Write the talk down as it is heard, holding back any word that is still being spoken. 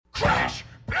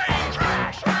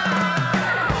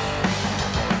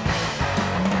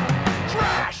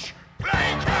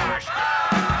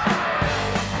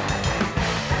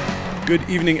Good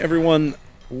evening, everyone.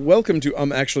 Welcome to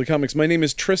Actually Comics. My name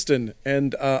is Tristan,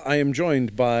 and I am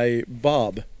joined by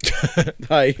Bob.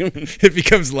 Hi. It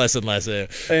becomes less and less.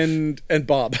 And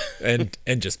Bob. and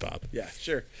just Bob. Yeah,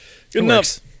 sure. Good It enough.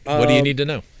 works. What do you need to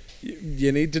know?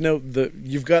 You need to know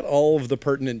you've got all of the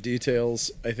pertinent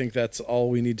details. I think that's all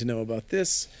we need to know about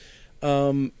this.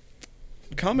 Comics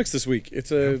this week.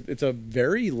 It's a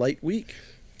very light week.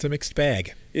 It's a mixed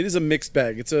bag. It is a mixed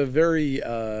bag. It's a very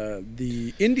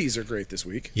the indies are great this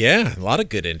week. Yeah, a lot of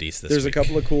good indies this There's week. a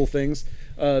couple of cool things.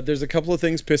 There's a couple of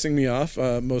things pissing me off.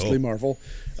 Mostly Marvel.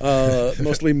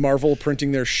 Mostly Marvel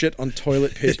printing their shit on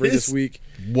toilet paper this week.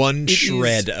 One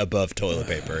shred above toilet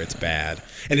paper. It's bad.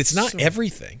 And it's not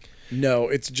everything. No,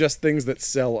 it's just things that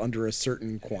sell under a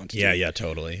certain quantity. Yeah,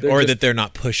 totally. They're Or just- that they're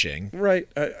not pushing. Right.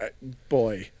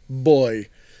 Boy.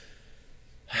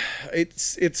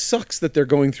 It sucks that they're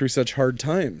going through such hard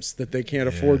times that they can't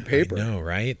afford paper. I know,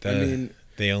 right? I mean,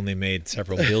 they only made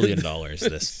several $billion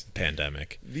this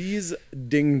pandemic. these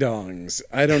ding-dongs,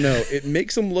 I don't know. It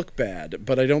makes them look bad,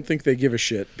 but I don't think they give a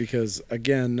shit because,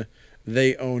 again,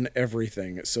 they own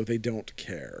everything, so they don't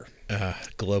care.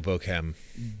 Globochem.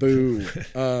 Boo.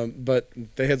 But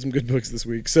they had some good books this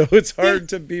week, so it's hard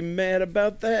to be mad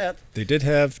about that. They did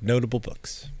have notable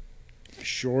books.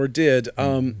 Sure did.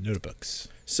 Notable books.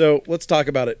 So let's talk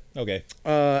about it. Okay.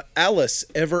 Alice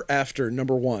Ever After,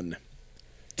 #1.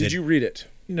 Did you read it?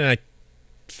 No, I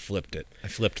flipped it. I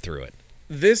flipped through it.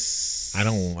 This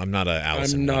I'm not a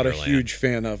Alice in I'm not Wonderland. a huge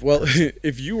fan of. Well,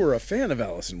 if you were a fan of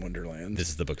Alice in Wonderland, This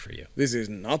is the book for you. this is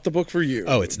not the book for you.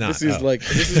 Oh, it's not. This is Oh.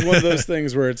 this is one of those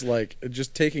things where it's like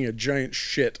just taking a giant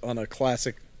shit on a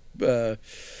classic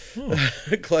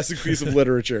classic piece of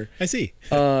literature. I see.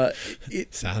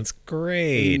 It Sounds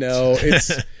great. no,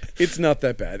 it's not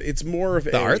that bad. It's more of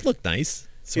The art looked nice.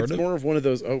 Sort it's of. more of one of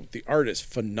those. Oh, the art is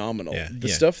phenomenal. Yeah, the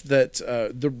yeah. stuff that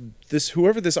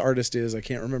whoever this artist is, I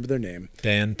can't remember their name.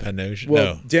 Dan Panosian.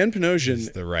 Well, no, Dan he's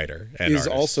Panosian the writer and is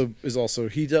artist. also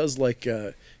he does like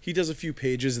he does a few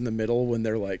pages in the middle when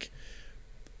they're like,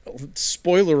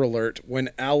 spoiler alert, when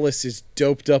Alice is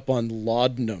doped up on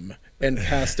laudanum and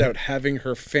passed out having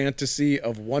her fantasy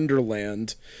of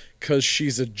Wonderland because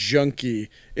she's a junkie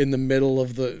in the middle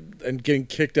of and getting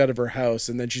kicked out of her house,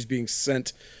 and then she's being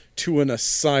sent to an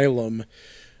asylum.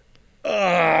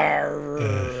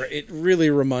 It really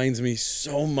reminds me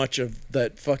so much of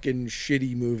that fucking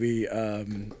shitty movie,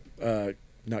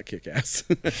 not Kick-Ass.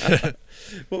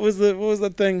 What was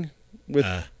that thing with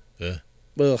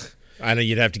ugh. I know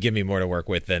you'd have to give me more to work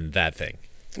with than that thing.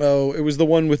 Oh, it was the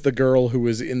one with the girl who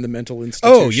was in the mental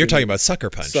institution. Oh, you're talking about Sucker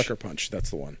Punch. Sucker Punch. That's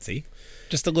the one. See,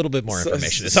 just a little bit more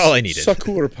information. That's all I needed.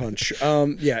 Sucker Punch.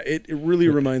 Yeah, it really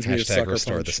reminds me of Hashtag Sucker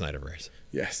restore Punch. the Snyderverse.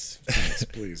 Yes,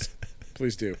 please,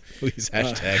 please do. Please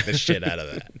hashtag the shit out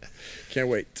of that. Can't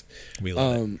wait. We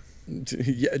love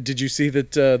Yeah, did you see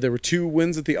that there were 2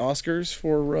 wins at the Oscars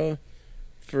for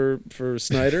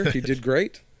Snyder? He did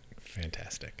great. it.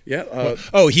 Fantastic. Yeah.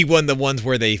 He won the ones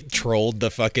where they trolled the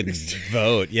fucking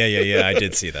vote. Yeah. I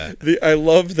did see that. I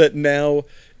love that now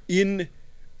in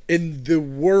the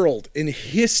world, in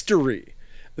history,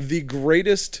 the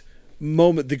greatest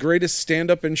moment, the greatest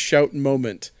stand up and shout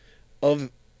moment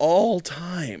of all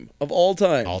time All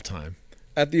time.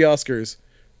 at the Oscars,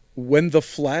 when the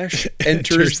Flash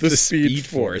enters the Speed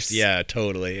Force. Yeah,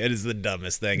 totally. It is the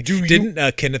dumbest thing. Do you-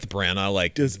 Didn't Kenneth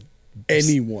Branagh Does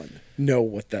anyone know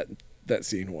what that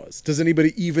scene was? Does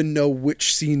anybody even know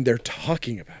which scene they're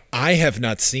talking about? I have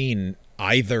not seen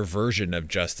either version of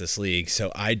Justice League,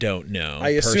 so I don't know. I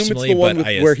assume it's personally, the one but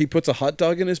where he puts a hot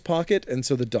dog in his pocket, and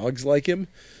so the dogs like him.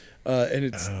 And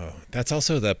it's Oh, that's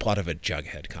also the plot of a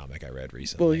Jughead comic I read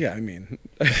recently. well, yeah. I mean,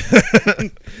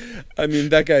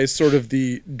 that guy is sort of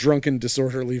the drunken,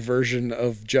 disorderly version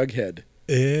of Jughead.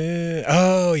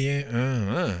 Oh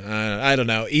yeah. I don't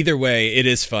know. Either way, it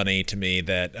is funny to me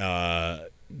that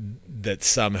that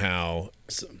somehow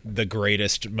the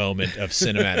greatest moment of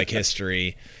cinematic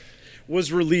history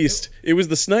Was released. It was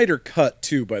the Snyder cut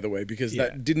too, by the way, because Yeah.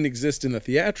 that didn't exist in the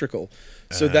theatrical.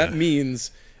 So that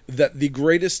means that the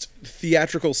greatest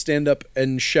theatrical stand-up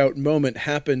and shout moment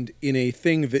happened in a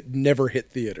thing that never hit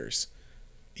theaters.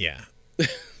 Yeah.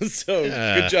 So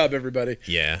good job, everybody.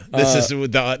 Yeah. This is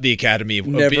the Academy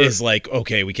never- is like,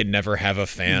 okay, we can never have a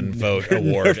fan vote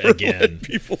award Never again. let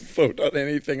people vote on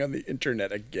anything on the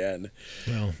internet again.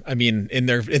 Well, I mean, in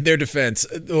their defense,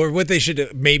 or what they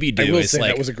should maybe do I will is say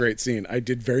like that was a great scene. I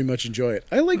did very much enjoy it.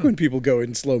 I like when people go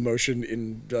in slow motion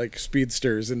in like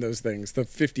speedsters and those things. The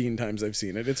 15 times I've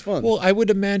seen it, it's fun. Well, I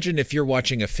would imagine if you're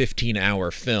watching a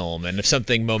 15-hour film and if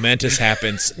something momentous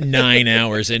happens 9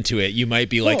 hours into it, you might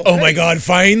be like, Oh, "Oh my hey. God,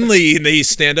 finally!" finally they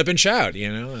stand up and shout,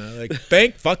 like,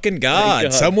 thank fucking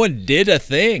God, someone did a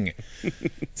thing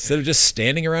instead of just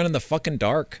standing around in the fucking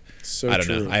dark. So I don't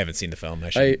true. know. I haven't seen the film. I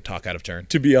should talk out of turn.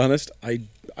 To be honest, I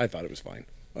thought it was fine.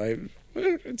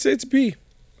 I'd say it's a B.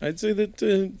 I'd say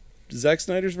that Zack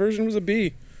Snyder's version was a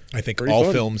B. I think Pretty all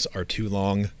fun. films are too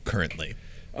long currently.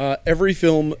 Every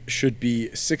film should be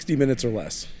 60 minutes or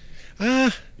less.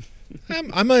 I'm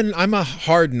a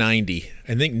hard 90.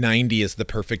 I think 90 is the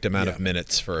perfect amount of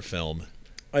minutes for a film.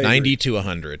 I 90 agree. to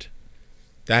 100.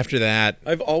 After that,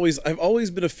 I've always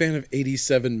been a fan of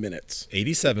 87 minutes.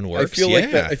 87 works.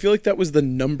 I feel like that was the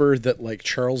number that like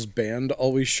Charles Band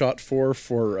always shot for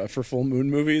full moon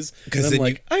movies. Because I'm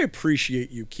like, I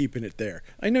appreciate you keeping it there.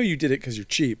 I know you did it because you're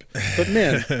cheap, but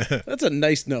man, that's a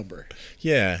nice number.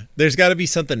 Yeah, there's got to be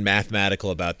something mathematical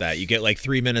about that. You get like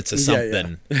 3 minutes of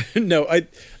something. Yeah. No,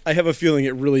 I have a feeling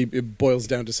it boils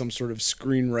down to some sort of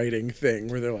screenwriting thing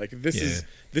where they're like, this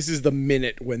is the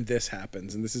minute when this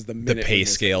happens, and this is the minute the pay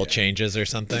scale changes or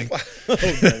something.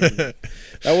 That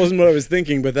wasn't what I was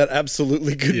thinking, but that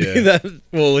absolutely could be that.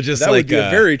 Well, just that like would be a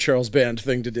very Charles Band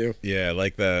thing to do. Yeah,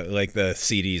 like the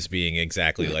CDs being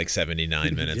exactly like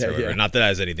 79 minutes or whatever. Yeah. Not that it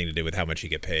has anything to do with how much you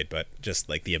get paid, but just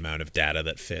like the amount of data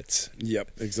that fits.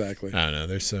 Yep, exactly. I don't know.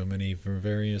 There's so many for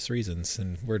various reasons,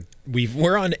 and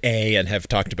we're on A and have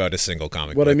talked about a single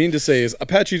comic. What book. I mean to say is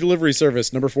Apache Delivery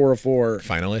Service number 404.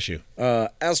 Final issue.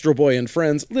 Astro Boy and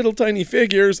Friends, little tiny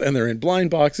figures, and they're in blind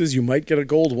boxes. You might get a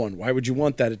gold one. Why would you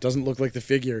want that? It doesn't look like the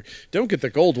figure. Don't get the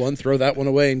gold one. Throw that one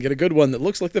away and get a good one that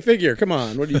looks like the figure. Come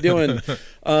on, what are you doing?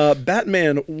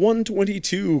 Batman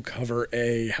 122 cover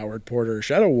A. Howard Porter.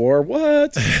 Shadow War.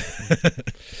 What? I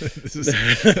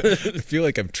feel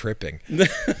like I'm tripping.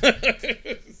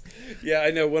 Yeah,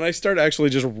 I know. When I start actually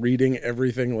just reading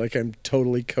everything like I'm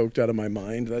totally coked out of my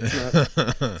mind,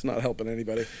 it's not helping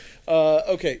anybody.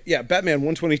 Okay, yeah, Batman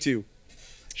 122.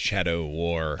 Shadow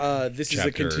War. This is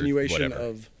a continuation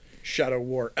of Shadow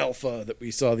War Alpha that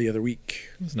we saw the other week.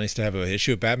 It was nice to have an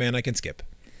issue of Batman I can skip.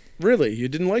 Really? You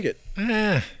didn't like it?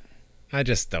 I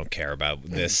just don't care about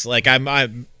this. Like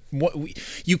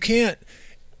you can't.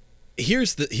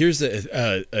 Here's a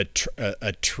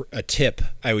tip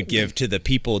I would give to the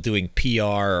people doing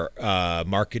PR,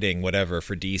 marketing, whatever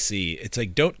for DC. It's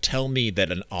like, don't tell me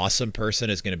that an awesome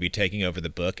person is going to be taking over the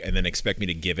book and then expect me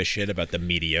to give a shit about the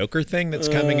mediocre thing that's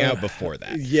coming out before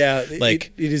that. Yeah,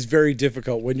 like it is very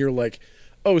difficult when you're like,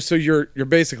 oh, so you're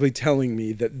basically telling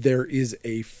me that there is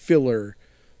a filler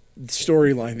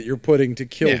storyline that you're putting to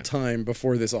kill time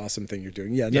before this awesome thing you're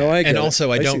doing. I get and it. also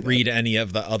I don't read any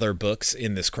of the other books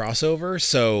in this crossover,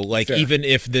 so like Fair. Even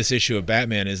if this issue of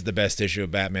Batman is the best issue of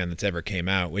Batman that's ever came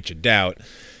out, which I doubt,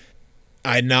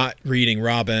 I'm not reading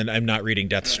Robin, I'm not reading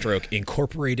Deathstroke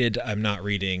Incorporated, I'm not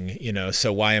reading,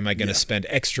 so why am I going to spend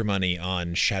extra money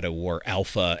on Shadow War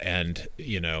Alpha and,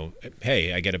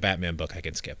 hey, I get a Batman book I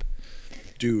can skip.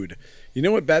 Dude, you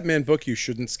know what Batman book you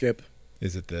shouldn't skip?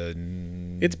 Is it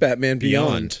It's Batman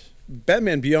Beyond.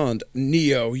 Batman Beyond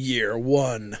Neo Year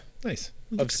 1. Nice.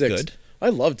 Of 6. Good. I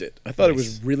loved it. I thought it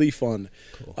was really fun.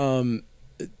 Cool. I'm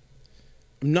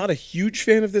not a huge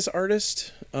fan of this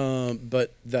artist,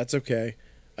 but that's okay.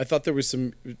 I thought there was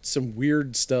some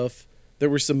weird stuff. There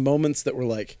were some moments that were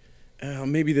like,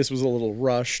 maybe this was a little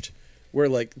rushed, where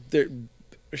like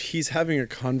he's having a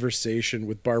conversation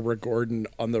with Barbara Gordon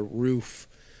on the roof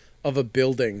of a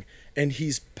building, and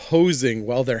he's posing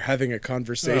while they're having a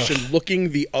conversation, looking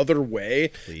the other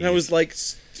way. Please. And I was like,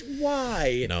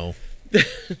 why? No.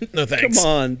 No thanks. Come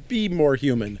on, be more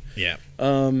human. Yeah.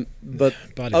 But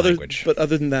Body language. But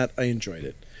other than that, I enjoyed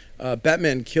it.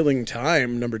 Batman Killing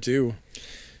Time number 2.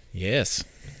 Yes.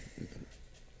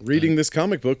 Reading this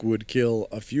comic book would kill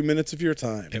a few minutes of your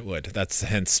time. It would. That's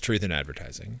hence truth in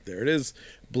advertising. There it is.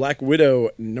 Black Widow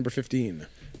number 15.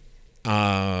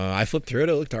 I flipped through it.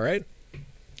 It looked all right.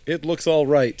 It looks all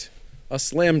right. A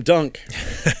slam dunk,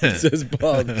 says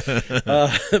Bob. Wait,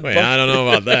 I don't know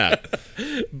about that.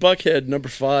 Buckhead number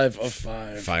 5 of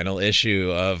 5. Final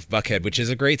issue of Buckhead, which is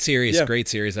a great series. Yeah. Great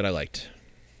series that I liked.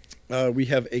 We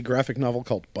have a graphic novel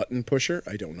called Button Pusher.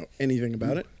 I don't know anything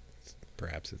about it.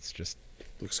 Perhaps it's just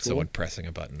Looks cool. someone pressing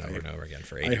a button over and over again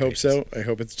for 80 I hope pages. so. I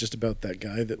hope it's just about that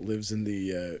guy that lives in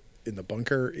the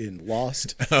bunker in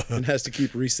Lost and has to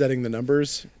keep resetting the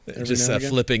numbers. Every Just now a and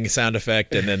again. flipping sound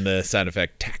effect and then the sound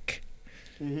effect tack.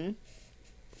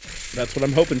 That's what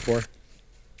I'm hoping for.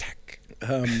 Tack.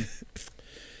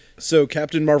 So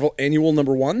Captain Marvel Annual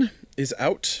number 1 is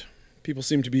out. People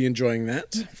seem to be enjoying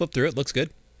that. Flip through it. Looks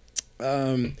good.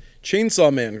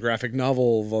 Chainsaw Man graphic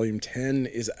novel volume 10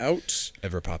 is out.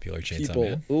 Ever popular Chainsaw People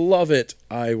Man. love it.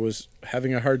 I was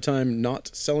having a hard time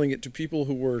not selling it to people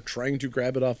who were trying to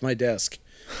grab it off my desk.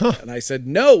 And I said,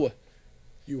 no,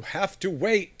 you have to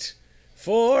wait,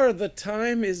 for the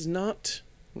time is not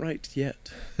right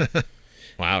yet.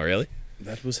 Wow, really?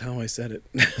 That was how I said it.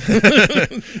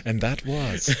 And that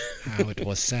was how it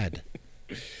was said.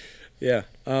 Yeah.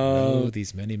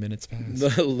 These many minutes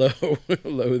pass.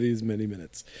 Low these many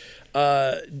minutes.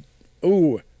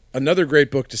 Another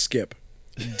great book to skip.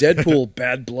 Deadpool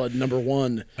Bad Blood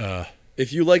 #1.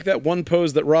 If you like that one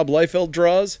pose that Rob Liefeld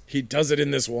draws, he does it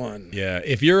in this one. Yeah,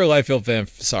 if you're a Liefeld fan,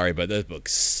 sorry, but this book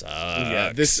sucks.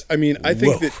 Yeah, I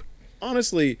think that,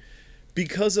 honestly,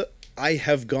 because I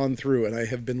have gone through and I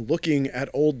have been looking at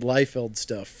old Liefeld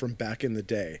stuff from back in the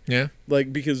day. Yeah.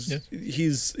 Like, because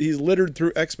he's littered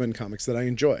through X-Men comics that I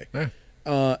enjoy. Yeah.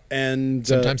 And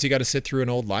sometimes you got to sit through an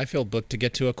old Liefeld book to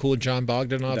get to a cool John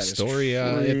Bogdanov story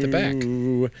at the back.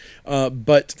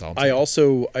 But I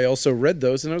also read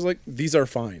those and I was like, these are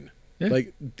fine. Yeah.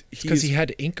 Like, because he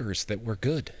had inkers that were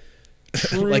good.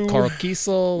 Like Carl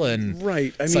Kiesel and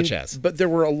right. But there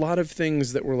were a lot of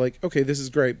things that were like, okay, this is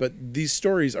great, but these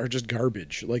stories are just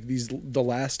garbage. Like the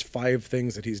last 5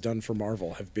 things that he's done for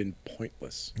Marvel have been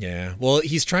pointless. Yeah. Well,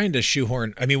 he's trying to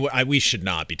shoehorn. I mean, we should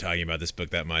not be talking about this book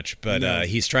that much, but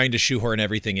he's trying to shoehorn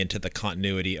everything into the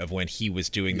continuity of when he was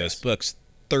doing those books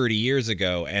 30 years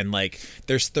ago, and like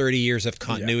there's 30 years of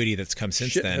continuity that's come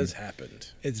since Shit then. has happened.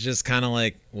 It's just kind of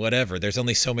like whatever. There's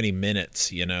only so many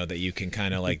minutes, that you can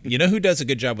kind of like, who does a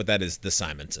good job with that is the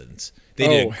Simonsons. They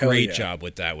did a great job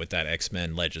with that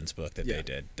X-Men Legends book that they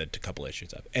did, that a couple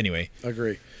issues of. Anyway,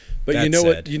 agree. But you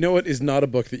know what is not a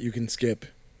book that you can skip?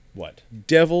 What?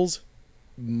 Devil's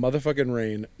motherfucking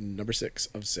Reign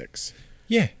 #6 of 6.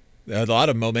 Yeah, a lot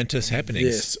of momentous happenings.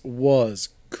 This was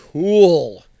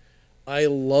cool. I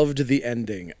loved the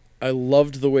ending. I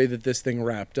loved the way that this thing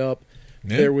wrapped up.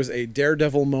 Yeah. There was a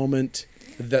Daredevil moment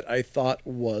that I thought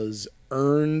was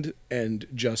earned and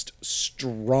just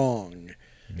strong.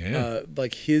 Yeah.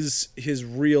 Like his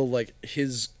real, like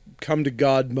his come to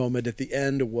God moment at the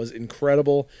end was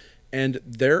incredible. And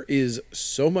there is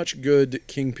so much good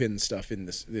Kingpin stuff in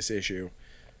this issue.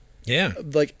 Yeah.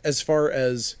 Like as far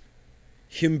as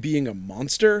him being a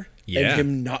monster and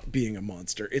him not being a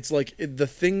monster. It's like the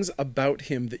things about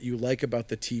him that you like about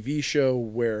the TV show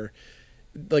where,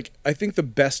 like, I think the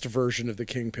best version of the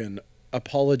Kingpin,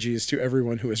 apologies to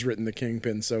everyone who has written the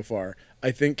Kingpin so far,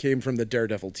 I think came from the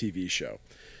Daredevil TV show.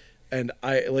 And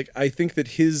I think that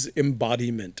his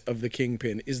embodiment of the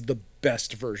Kingpin is the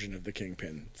best version of the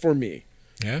Kingpin for me.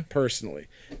 Yeah. Personally.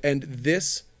 And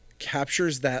this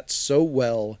captures that so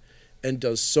well and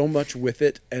does so much with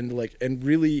it, and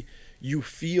really you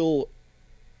feel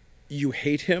you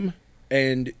hate him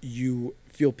and you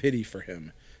feel pity for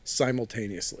him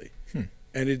simultaneously.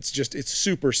 And it's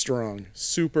super strong.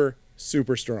 Super,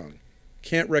 super strong.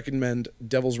 Can't recommend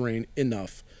Devil's Reign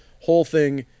enough. Whole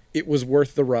thing, it was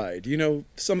worth the ride.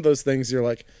 Some of those things you're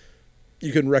like,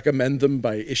 you can recommend them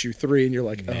by issue 3 and you're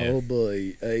like, oh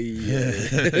boy,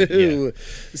 I'm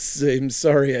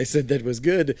sorry I said that was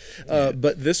good.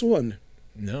 But this one,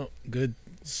 no, good,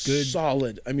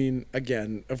 solid. I mean,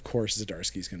 again, of course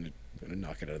Zdarsky's gonna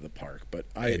knock it out of the park, but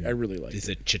I really like it. Is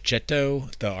it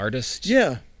Chichetto, the artist?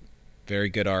 Yeah. Very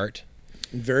good art.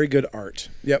 Very good art.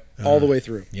 Yep, all the way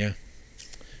through. Yeah.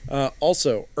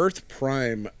 Also, Earth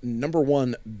Prime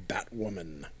 #1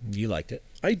 Batwoman. You liked it.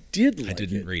 I did like it. I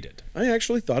didn't read it. I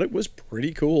actually thought it was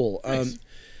pretty cool. Nice.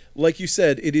 Like you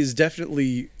said, it is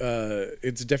definitely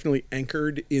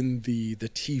anchored in the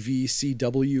TV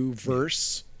CW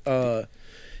verse.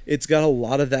 It's got a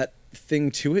lot of that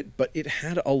thing to it, but it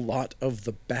had a lot of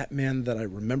the Batman that I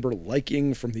remember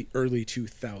liking from the early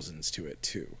 2000s to it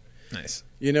too. Nice.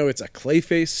 It's a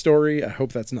Clayface story. I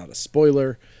hope that's not a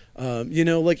spoiler.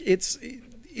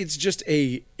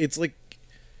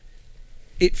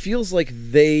 It feels like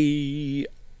they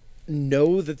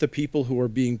know that the people who are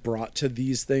being brought to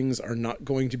these things are not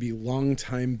going to be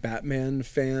longtime Batman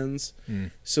fans,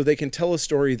 so they can tell a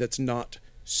story that's not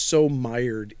so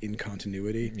mired in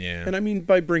continuity. Yeah. And I mean,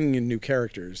 by bringing in new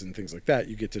characters and things like that,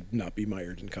 you get to not be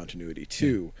mired in continuity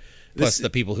too. Yeah. Plus, the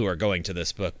people who are going to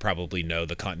this book probably know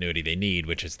the continuity they need,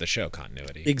 which is the show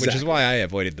continuity. Exactly. Which is why I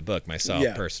avoided the book myself,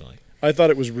 personally. I thought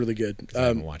it was really good. I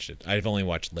haven't watched it. I've only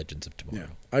watched Legends of Tomorrow.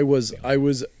 Yeah. I was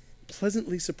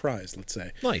pleasantly surprised, let's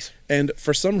say. Nice. And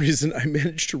for some reason, I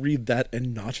managed to read that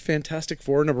and not Fantastic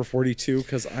Four number 42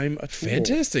 because I'm a tool.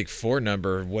 Fantastic Four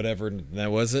number, whatever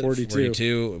that was it?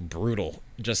 42. Brutal.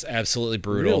 Just absolutely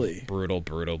brutal. Really?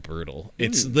 Brutal.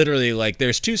 It's literally like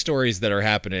there's two stories that are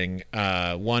happening.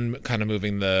 One kind of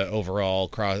moving the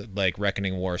overall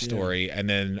Reckoning War story, and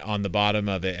then on the bottom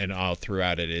of it and all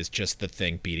throughout it is just the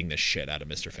Thing beating the shit out of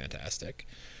Mr. Fantastic.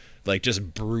 Like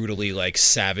just brutally, like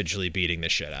savagely beating the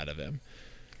shit out of him.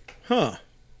 Huh.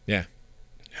 Yeah.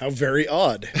 How very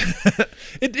odd.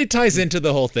 It ties into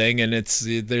the whole thing, and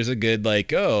there's a good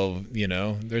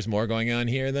there's more going on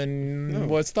here than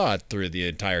what's thought through the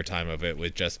entire time of it,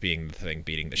 with just being the Thing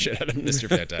beating the shit out of Mr.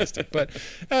 Fantastic. But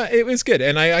it was good,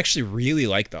 and I actually really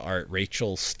like the art.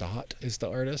 Rachel Stott is the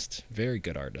artist. Very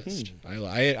good artist.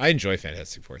 I enjoy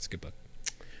Fantastic Four. It's a good book.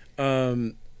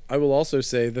 I will also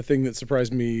say the thing that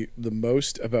surprised me the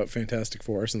most about Fantastic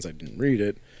Four, since I didn't read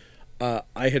it,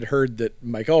 I had heard that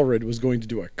Mike Allred was going to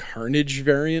do a Carnage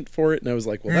variant for it, and I was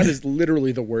like, well, that is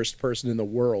literally the worst person in the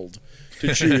world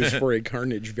to choose for a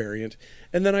Carnage variant.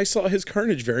 And then I saw his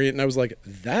Carnage variant, and I was like,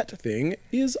 that thing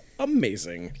is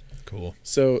amazing. Cool.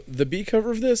 So the B cover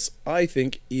of this, I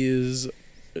think, is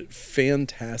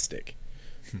fantastic.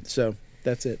 So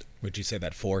that's it. Would you say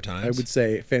that 4 times? I would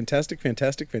say fantastic,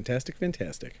 fantastic, fantastic,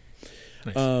 fantastic.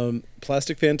 Nice.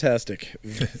 Plastic, fantastic.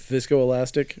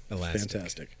 Viscoelastic,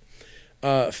 fantastic.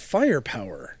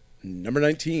 Firepower, number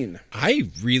 19. I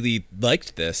really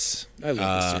liked this. I love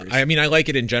this series. I mean, I like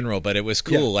it in general, but it was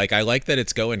cool. Yeah. Like, I like that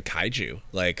it's going kaiju.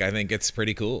 Like, I think it's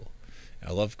pretty cool.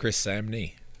 I love Chris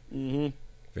Samnee. Mm-hmm.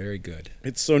 Very good.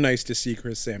 It's so nice to see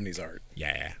Chris Samnee's art.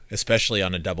 Yeah, especially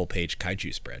on a double-page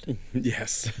kaiju spread.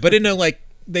 Yes. But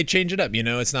they change it up.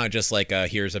 It's not just like a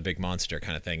here's a big monster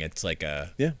kind of thing. It's like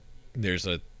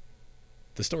the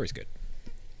story's good.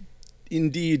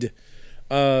 Indeed.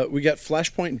 We got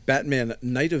Flashpoint Batman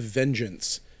Night of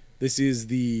Vengeance. This is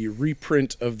the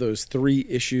reprint of those 3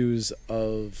 issues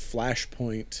of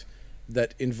Flashpoint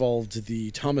that involved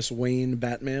the Thomas Wayne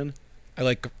Batman.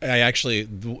 I actually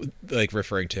like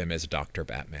referring to him as Dr.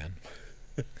 Batman.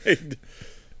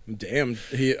 Damn,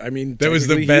 that was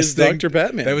the best thing. Dr.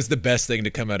 Batman. That was the best thing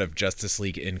to come out of Justice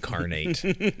League Incarnate,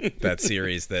 that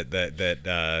series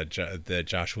that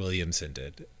Josh Williamson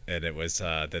did, and it was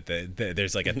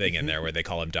there's like a thing in there where they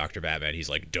call him Dr. Batman. He's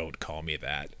like, "Don't call me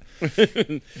that."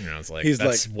 It's like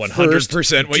that's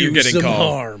 100% what you're getting called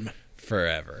harm.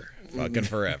 Forever, fucking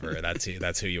forever.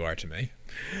 That's who you are to me.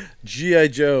 G.I.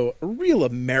 Joe, a real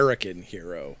American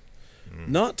hero.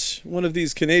 Not one of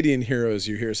these Canadian heroes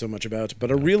you hear so much about,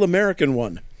 but a real American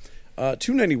one.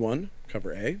 291,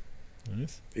 cover A,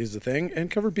 nice, is a thing, and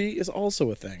cover B is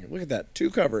also a thing. Look at that, 2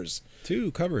 covers.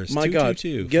 2 covers. My God,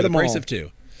 two, get for them the price all. of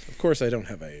 2. Of course, I don't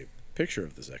have a picture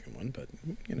of the second one, but,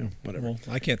 whatever. Well,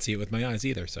 I can't see it with my eyes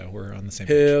either, so we're on the same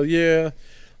page. Hell yeah.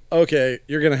 Okay,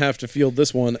 you're going to have to field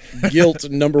this one. Guilt,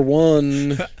 number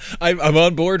 1. I'm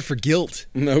on board for Guilt.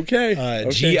 Okay.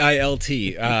 GILT.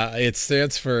 It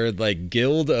stands for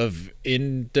Guild of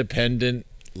Independent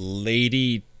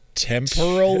Lady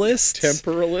Temporalists.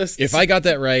 Temporalists. If I got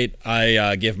that right,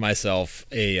 I give myself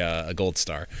a gold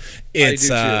star.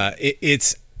 It's I do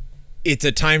too. It's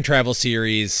a time travel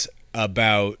series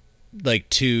about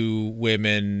 2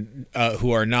 women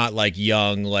who are not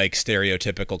young,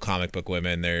 stereotypical comic book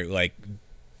women. They're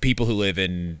people who live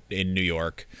in New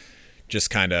York, just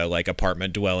kind of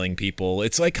apartment dwelling people.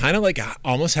 It's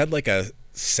almost had a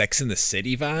Sex in the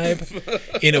City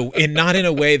vibe, not in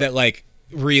a way that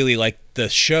really the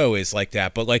show is like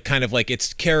that, but kind of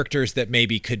it's characters that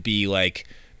maybe could be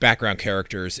background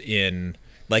characters in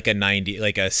a 90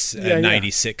 90s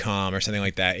sitcom or something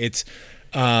like that. It's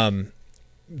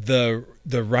the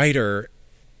writer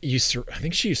I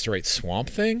think she used to write Swamp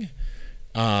Thing,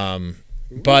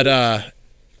 but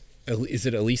is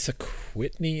it Elisa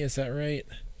Whitney? Is that right?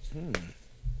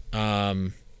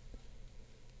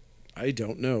 I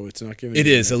don't know. It's not giving. It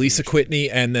is Elisa Whitney,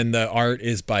 and then the art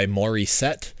is by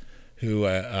Morissette, who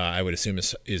I would assume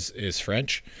is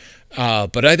French.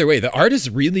 But either way, the art is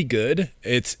really good.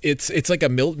 It's like a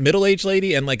middle-aged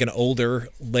lady and an older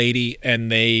lady,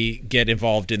 and they get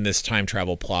involved in this time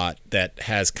travel plot that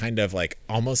has kind of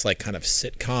almost kind of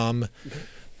sitcom.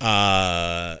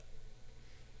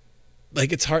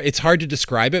 It's hard to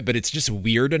describe it, but it's just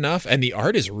weird enough, and the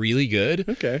art is really good.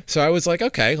 Okay. So I was like,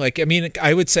 okay,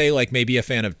 I would say maybe a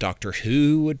fan of Doctor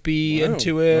Who would be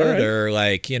into it, all right. or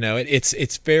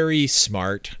it's very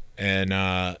smart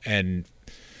and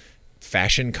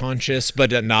fashion conscious,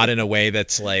 but not in a way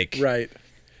that's right.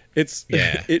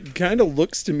 Yeah. It kind of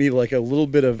looks to me like a little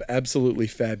bit of Absolutely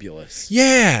Fabulous.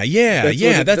 Yeah.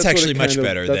 That's actually much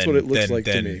better. That's what it looks like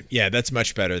to me. Yeah, that's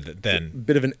much better than.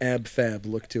 Bit of an ab fab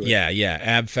look to it. Yeah.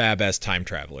 Ab Fab as time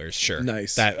travelers. Sure.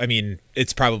 Nice. I mean,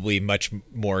 it's probably much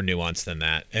more nuanced than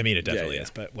that. I mean, it definitely is,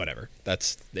 but whatever.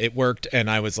 It worked, and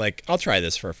I was like, I'll try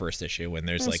this for a first issue when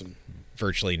there's like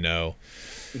virtually no,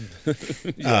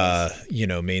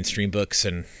 mainstream books,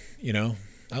 and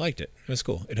I liked it. It was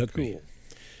cool. It hooked me.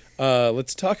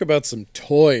 Let's talk about some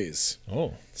toys.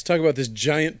 Oh. Let's talk about this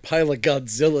giant pile of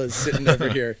Godzillas sitting over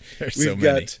here. We've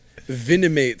got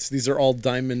Vinimates. These are all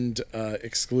Diamond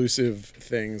exclusive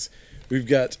things. We've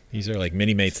got these are like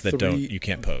mini-mates that you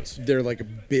can't pose. They're like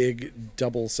big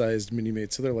double-sized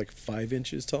mini-mates, so they're like 5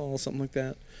 inches tall, something like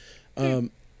that.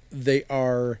 They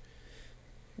are.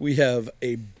 We have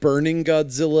a Burning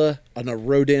Godzilla on a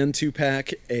Rodan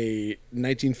 2-pack, a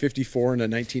 1954 and a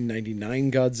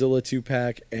 1999 Godzilla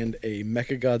 2-pack, and a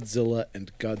Mechagodzilla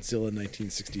and Godzilla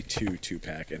 1962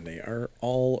 2-pack, and they are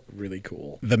all really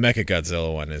cool. The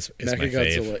Mechagodzilla one is my fave.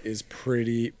 Mechagodzilla is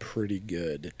pretty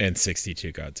good. And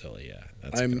 62 Godzilla, yeah.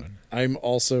 That's a good one.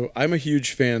 I'm a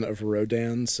huge fan of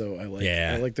Rodan, so I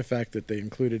like the fact that they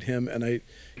included him, and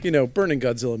Burning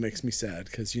Godzilla makes me sad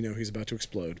because he's about to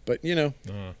explode, but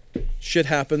shit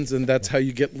happens, and that's how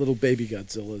you get little baby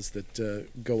Godzillas that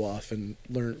go off and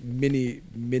learn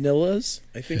Minillas,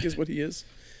 I think is what he is.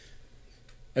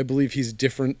 I believe he's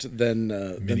different than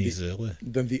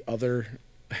the other.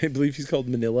 I believe he's called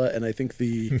Manila, and I think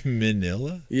the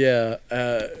Manila. Yeah.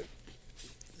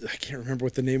 I can't remember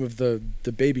what the name of the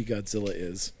baby Godzilla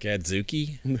is.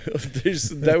 Gadzuki?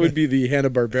 That would be the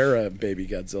Hanna-Barbera baby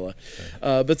Godzilla.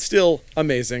 But still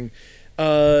amazing.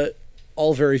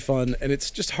 All very fun, and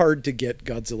it's just hard to get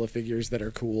Godzilla figures that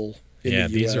are cool in the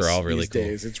US these are all really cool.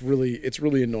 days. It's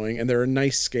really annoying, and they're a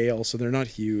nice scale, so they're not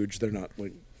huge. They're not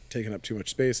like taking up too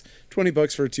much space.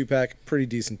 $20 for a 2-pack, pretty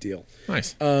decent deal.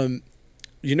 Nice.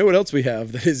 You know what else we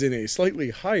have that is in a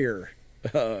slightly higher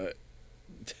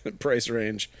price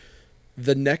range?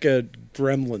 The NECA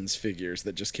Gremlins figures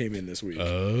that just came in this week.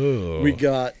 Oh. We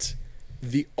got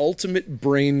the Ultimate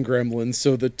Brain Gremlins,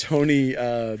 so the Tony,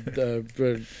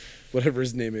 whatever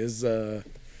his name is,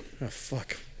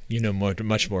 fuck. You know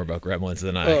much more about Gremlins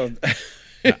than I.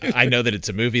 I know that it's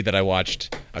a movie that I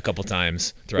watched a couple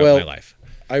times throughout my life.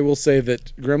 I will say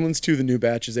that Gremlins 2: The New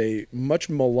Batch is a much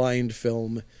maligned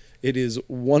film. It is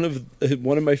one of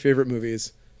my favorite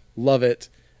movies. Love it.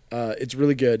 It's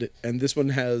really good. And this one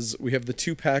we have the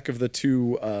 2-pack of the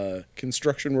 2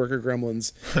 construction worker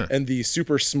gremlins and the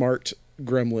super smart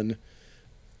gremlin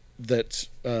that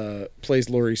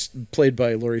played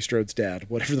by Laurie Strode's dad,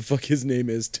 whatever the fuck his name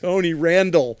is, Tony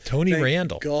Randall. Thank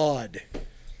Randall. God.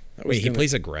 Wait, he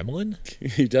plays a gremlin?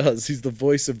 He does. He's the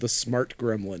voice of the smart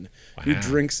gremlin who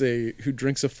drinks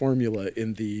a formula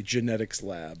in the genetics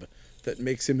lab that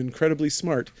makes him incredibly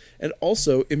smart and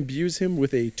also imbues him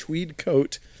with a tweed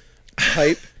coat,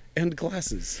 pipe, and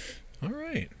glasses. All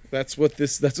right. That's what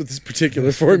this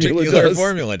particular formula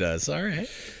does. All right.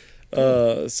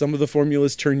 Some of the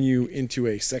formulas turn you into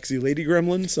a sexy lady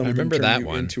gremlin. Some of them turn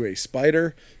you into a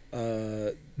spider,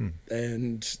 and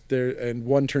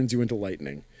one turns you into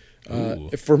lightning.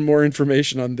 For more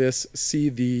information on this, see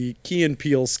the Key and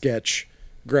Peele sketch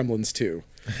Gremlins 2.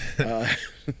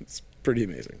 It's pretty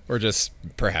amazing. Or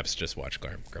perhaps just watch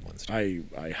Gremlins 2.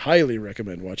 I highly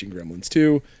recommend watching Gremlins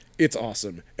 2. It's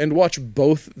awesome. And watch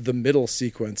both the middle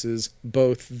sequences,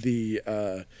 both the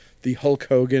Hulk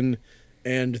Hogan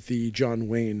and the John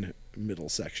Wayne middle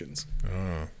sections. Oh,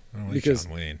 I don't like because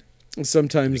John Wayne.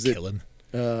 Sometimes kill him?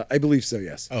 I believe so,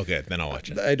 yes. Oh, good. Then I'll watch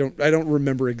it. I don't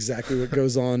remember exactly what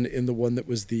goes on in the one that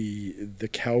was the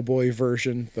cowboy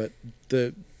version, but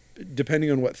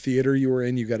depending on what theater you were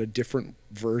in, you got a different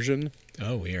version.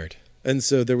 Oh, weird. And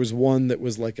so there was one that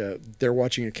was like they're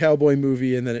watching a cowboy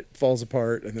movie and then it falls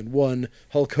apart, and then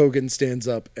Hulk Hogan stands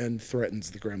up and threatens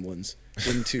the Gremlins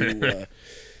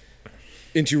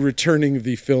into returning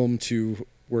the film to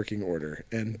working order.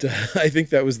 And I think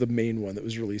that was the main one that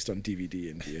was released on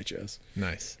DVD and VHS.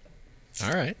 Nice.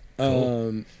 All right.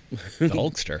 Cool. The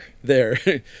Hulkster. There.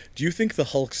 Do you think the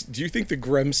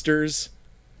Gremsters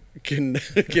can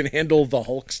handle the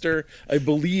Hulkster? I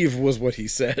believe was what he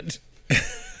said.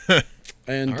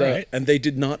 And right. And they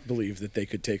did not believe that they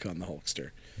could take on the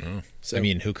Hulkster. Oh. So, I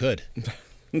mean, who could?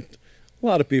 A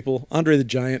lot of people. Andre the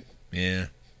Giant. Yeah.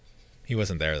 He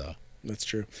wasn't there, though. That's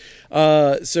true.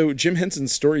 So Jim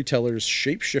Henson's Storytellers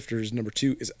Shapeshifters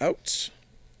 #2 is out.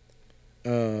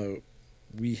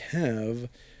 We have...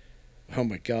 Oh,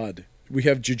 my God. We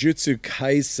have Jujutsu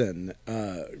Kaisen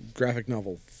graphic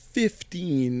novel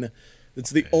 15 It's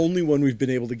the only one we've been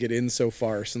able to get in so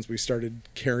far since we started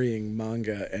carrying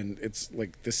manga, and it's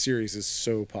like this series is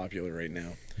so popular right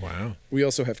now. Wow. We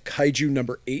also have Kaiju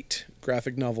number 8,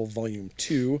 graphic novel volume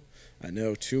 2. I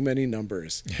know, too many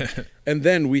numbers. And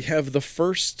then we have the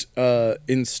first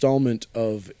installment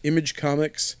of Image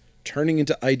Comics turning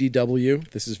into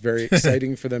IDW. This is very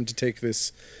exciting for them to take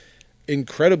this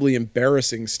incredibly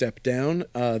embarrassing step down.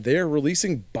 They are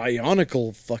releasing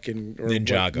Bionicle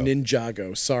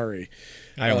Ninjago, sorry.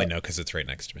 I only know because it's right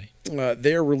next to me.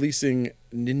 They are releasing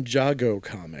Ninjago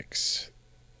comics.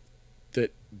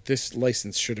 That this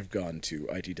license should have gone to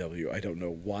IDW. I don't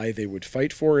know why they would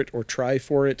fight for it or try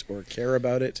for it or care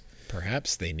about it.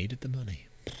 Perhaps they needed the money.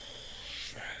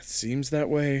 Seems that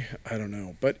way. I don't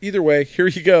know. But either way, here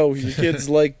you go. You kids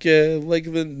like the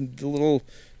little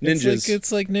ninjas.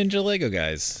 It's like Ninja Lego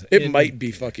guys. It might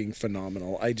be fucking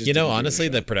phenomenal. I just honestly,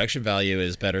 the production value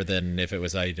is better than if it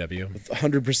was IDW.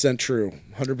 100% true.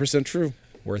 100% true.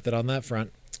 Worth it on that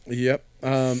front. Yep.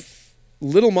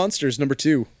 Little Monsters number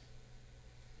 2.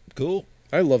 Cool.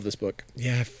 I love this book.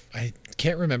 Yeah, I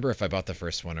can't remember if I bought the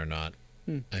first one or not.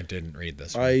 I didn't read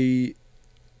this one.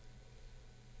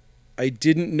 I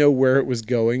didn't know where it was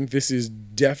going. This is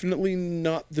definitely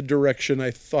not the direction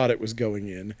I thought it was going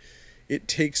in. It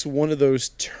takes one of those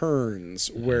turns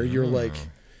where you're like,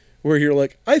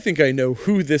 I think I know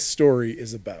who this story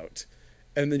is about.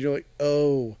 And then you're like,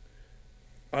 oh,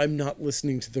 I'm not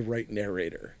listening to the right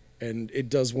narrator. And it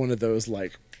does one of those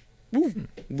like,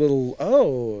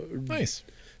 little, nice.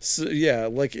 So, yeah,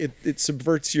 like it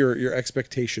subverts your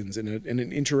expectations in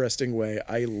an interesting way.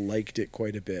 I liked it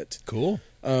quite a bit. Cool.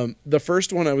 The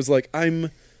first one I was like,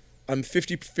 I'm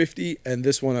 50-50, and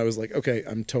this one I was like, okay,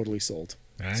 I'm totally sold.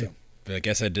 So. But I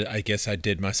guess I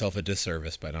did myself a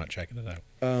disservice by not checking it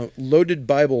out. Loaded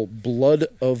Bible, Blood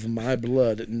of My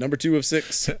Blood, number 2 of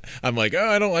 6. I'm like,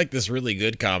 I don't like this really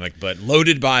good comic, but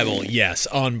Loaded Bible, yes,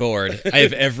 on board. I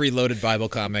have every Loaded Bible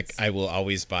comic. I will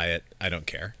always buy it. I don't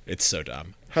care. It's so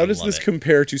dumb. How does this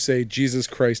compare to, say, Jesus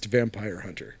Christ Vampire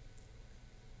Hunter?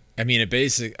 I mean,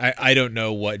 I don't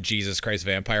know what Jesus Christ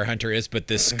Vampire Hunter is, but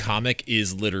this comic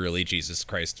is literally Jesus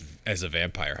Christ as a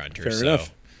vampire hunter. Fair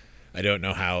enough. I don't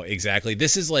know how exactly.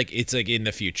 This is it's like in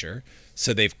the future.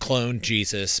 So they've cloned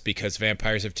Jesus because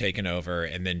vampires have taken over,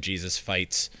 and then Jesus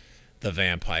fights the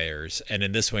vampires. And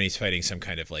in this one, he's fighting some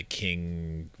kind of like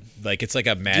king, like it's like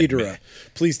a mad. Ghidorah.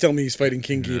 Please tell me he's fighting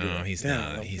King Ghidorah. No, he's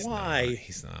not. Why?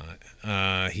 He's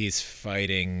not. He's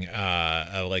fighting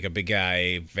like a big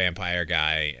guy, vampire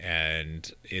guy,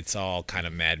 and it's all kind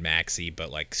of Mad Maxy,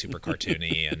 but like super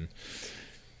cartoony and.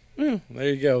 Well,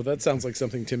 there you go. That sounds like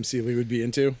something Tim Seeley would be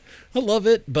into. I love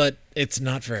it, but it's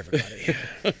not for everybody.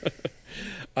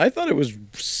 I thought it was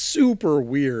super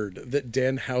weird that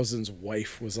Danhausen's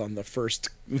wife was on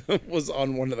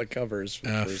one of the covers for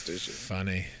the first issue.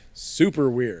 Funny. Super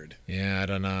weird. Yeah, I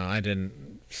don't know. I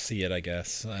didn't see it, I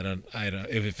guess. I don't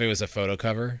if it was a photo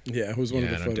cover. Yeah, it was one of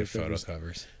the photo covers.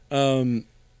 Photo covers.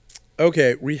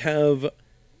 Okay, we have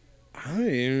I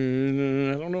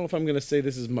don't know if I'm going to say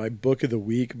this is my book of the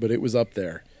week, but it was up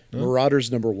there.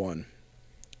 Marauders number 1.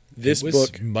 This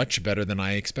book much better than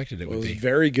I expected it would be.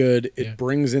 Very good. It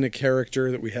brings in a character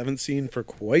that we haven't seen for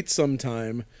quite some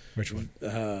time. Which one?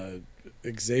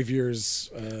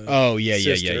 Xavier's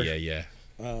sister. Yeah.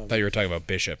 I thought you were talking about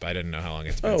Bishop. I didn't know how long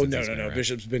it's been. No.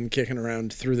 Bishop's been kicking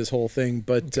around through this whole thing,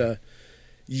 but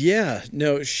she's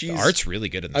the art's really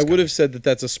good in this. I would have said that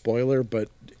that's a spoiler, but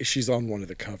she's on one of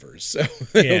the covers, so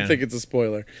I don't think it's a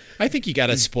spoiler. I think you got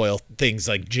to spoil things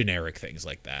like generic things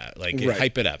like that,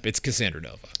 hype it up. It's Cassandra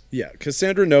Nova. Yeah,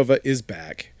 Cassandra Nova is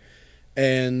back,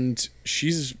 and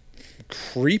she's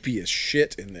creepy as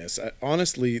shit in this.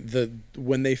 Honestly,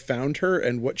 when they found her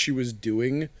and what she was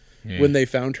doing when they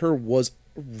found her was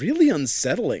really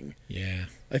unsettling. Yeah.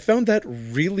 I found that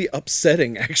really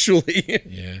upsetting, actually.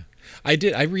 Yeah.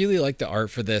 I really like the art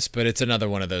for this, but it's another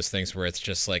one of those things where it's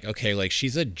just like, okay, like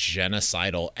she's a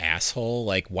genocidal asshole.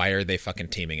 Like, why are they fucking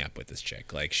teaming up with this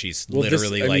chick? Like, she's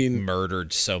literally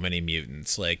murdered so many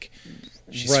mutants. Like,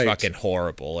 she's fucking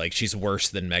horrible. Like, she's worse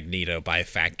than Magneto by a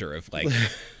factor of like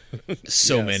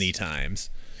so many times.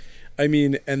 I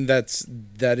mean, and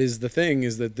that is the thing,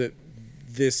 is that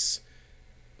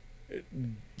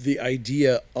the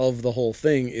idea of the whole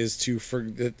thing is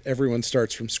that everyone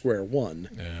starts from square one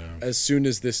as soon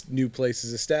as this new place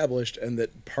is established, and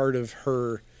that part of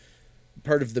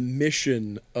the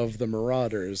mission of the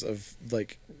Marauders, of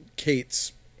like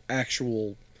Kate's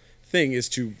actual thing, is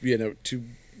to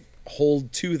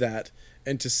hold to that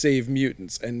and to save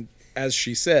mutants. And as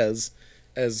she says,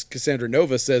 as Cassandra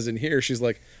Nova says in here, she's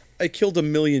like, I killed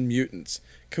 1 million mutants.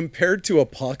 Compared to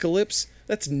Apocalypse,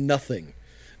 That's nothing.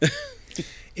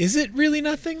 Is it really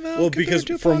nothing though? Well, compared because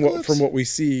to from Apocalypse? what we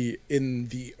see in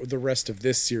the rest of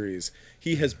this series,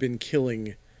 he has been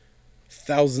killing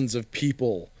thousands of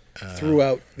people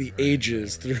throughout the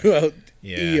ages, throughout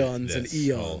eons and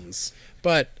eons.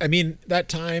 But I mean, that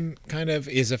time kind of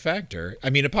is a factor. I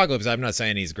mean, Apocalypse, I'm not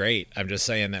saying he's great. I'm just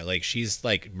saying that like she's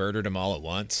like murdered them all at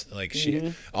once. Like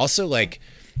she also like.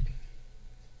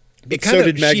 But It kind so of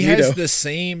did Magneto. She has the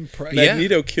same.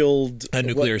 Magneto killed a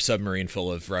nuclear submarine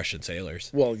full of Russian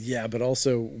sailors. Well, yeah, but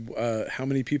also how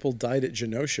many people died at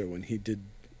Genosha when he did,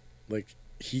 like,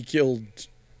 he killed.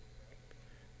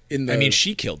 I mean,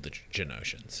 she killed the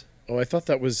Genoshans. Oh, I thought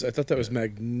that was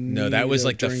Magneto. No, that was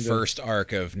like the during first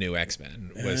arc of New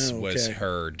X-Men was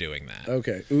her doing that.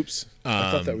 Okay, oops. I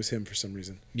thought that was him for some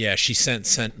reason. Yeah, she sent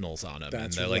Sentinels on him, That's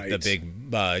and they're like the right.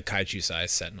 big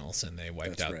kaiju-sized Sentinels, and they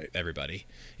wiped That's out right. everybody,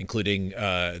 including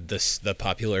the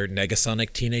popular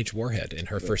Negasonic Teenage Warhead in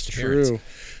her first appearance.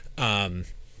 True.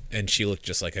 And she looked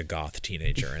just like a goth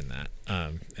teenager in that,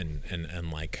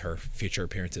 and like her future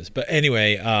appearances. But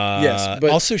anyway, Yes, but-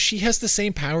 also she has the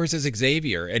same powers as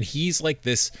Xavier, and he's like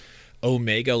this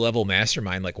Omega level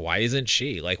mastermind. Like, why isn't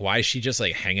she? Like, why is she just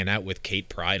like hanging out with Kate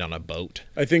Pride on a boat?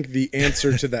 I think the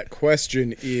answer to that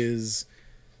question is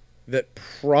that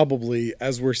probably,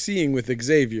 as we're seeing with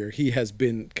Xavier, he has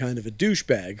been kind of a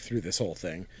douchebag through this whole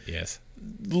thing. Yes.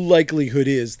 The likelihood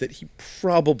is that he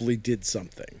probably did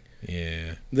something.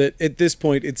 Yeah. That at this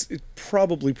point, it's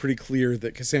probably pretty clear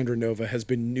that Cassandra Nova has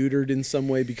been neutered in some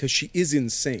way because she is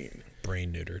insane.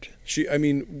 Brain neutered. I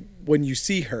mean, when you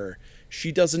see her,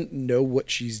 she doesn't know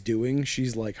what she's doing.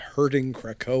 She's like hurting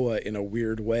Krakoa in a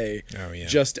weird way. Oh, yeah.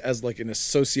 Just as like in a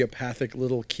sociopathic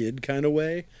little kid kind of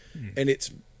way. And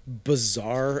it's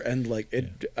bizarre and like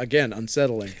again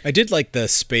unsettling. I did like the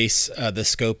space, the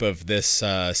scope of this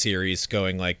series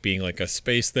going like being like a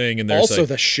space thing, and there's Also like,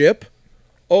 the ship.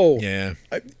 Oh, yeah.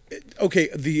 Okay,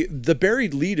 the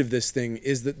buried lead of this thing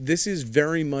is that this is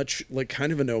very much like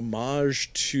kind of an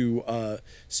homage to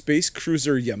Space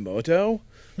Cruiser Yamato.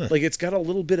 Like it's got a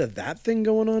little bit of that thing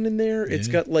going on in there. It's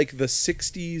got like the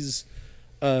 60s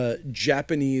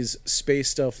Japanese space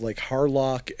stuff like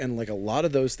Harlock and like a lot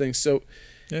of those things. So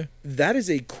that is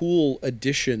a cool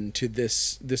addition to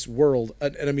this world.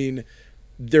 And I mean,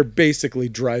 they're basically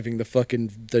driving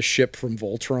the ship from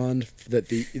Voltron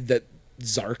that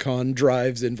Zarkon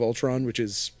drives in Voltron, which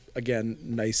is again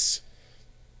nice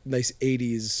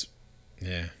 80s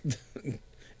Yeah.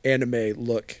 anime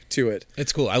look to it.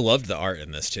 It's cool. I loved the art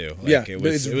in this too. Like, Yeah, it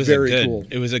was it's very a good, cool.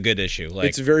 It was a good issue. Like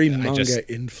It's very I manga just-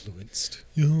 influenced.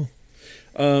 Yeah.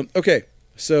 Okay,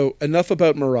 so enough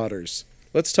about Marauders.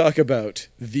 Let's talk about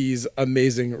these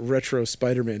amazing retro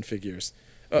Spider-Man figures.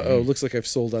 Looks like I've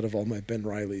sold out of all my Ben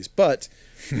Rileys. But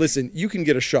listen, you can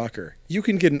get a Shocker. You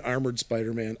can get an armored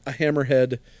Spider-Man, a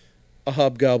Hammerhead, a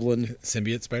Hobgoblin.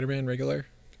 Symbiote Spider-Man regular.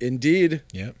 Indeed.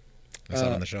 Yep. I saw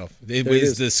it on the shelf. it Was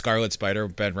is. the Scarlet Spider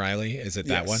Ben Riley? Is it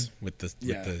that Yes. one with the?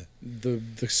 Yeah.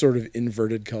 With The sort of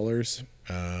inverted colors.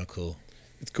 the cool.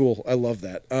 It's cool. I love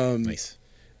that. Nice.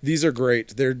 These are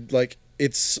great. They're like,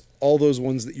 it's all those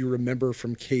ones that you remember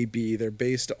from KB. They're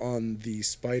based on the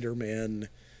Spider-Man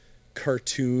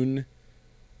cartoon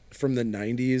from the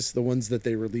 90s, the ones that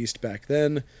they released back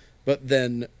then. But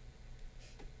then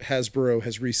Hasbro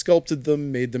has resculpted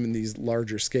them, made them in these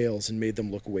larger scales, and made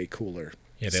them look way cooler.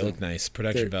 Yeah, they So, look nice.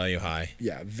 Production value high.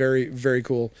 Yeah, very, very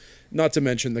cool. Not to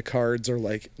mention the cards are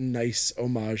like nice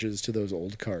homages to those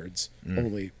old cards,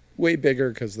 only way bigger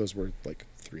because those were like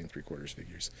 3 3/4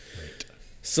 figures. Right.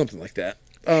 Something like that.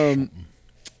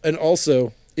 And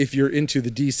also, if you're into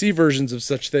the DC versions of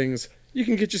such things, you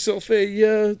can get yourself a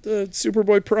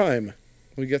Superboy Prime.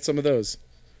 We get some of those.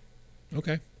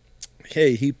 Okay.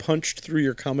 Hey, he punched through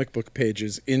your comic book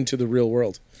pages into the real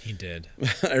world. He did.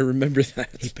 I remember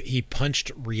that. He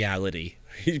punched reality.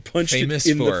 He punched Famous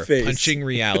it in for the face. punching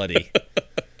reality.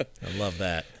 I love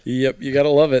that. Yep, you gotta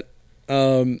love it.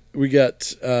 We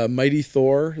got Mighty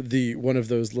Thor, one of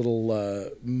those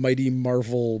little Mighty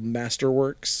Marvel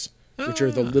Masterworks, which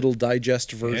are the little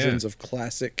digest versions of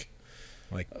classic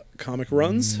Like comic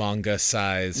runs.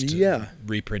 manga-sized Yeah.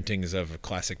 reprintings of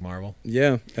classic Marvel.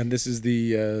 Yeah, and this is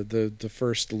the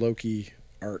first Loki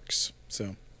arcs,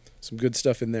 so some good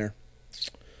stuff in there.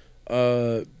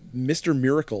 Mr.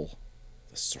 Miracle,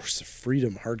 the Source of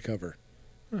Freedom hardcover.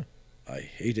 I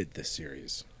hated this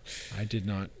series. I did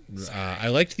not. I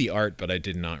liked the art, but I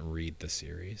did not read the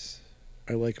series.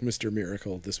 I like Mr.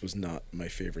 Miracle. This was not my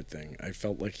favorite thing. I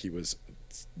felt like he was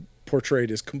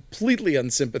portrayed as completely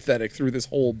unsympathetic through this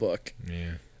whole book.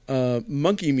 Yeah.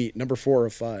 Monkey Meat, number 4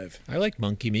 of 5. I like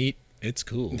monkey meat. It's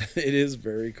cool. It is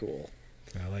very cool.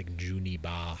 I like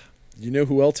Juniba. You know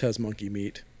who else has monkey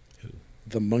meat? Who?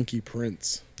 The Monkey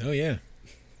Prince. Oh yeah.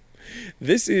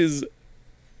 This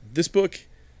book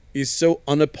is so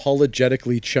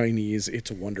unapologetically Chinese.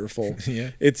 It's wonderful.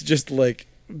 Yeah. It's just like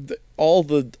all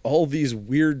these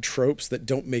weird tropes that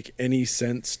don't make any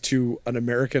sense to an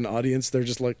American audience. They're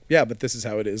just like, yeah, but this is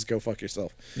how it is. Go fuck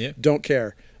yourself. Yeah. Don't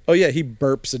care. Oh yeah, he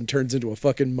burps and turns into a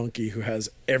fucking monkey who has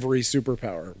every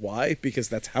superpower. Why? Because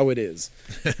that's how it is.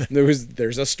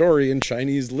 There's a story in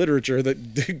Chinese literature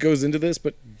that goes into this,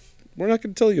 but we're not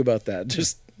going to tell you about that.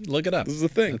 Just Look it up. This is the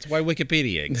thing. That's why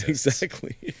Wikipedia exists.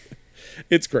 Exactly.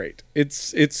 It's great.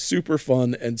 It's super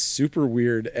fun and super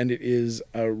weird, and it is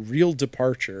a real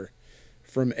departure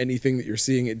from anything that you're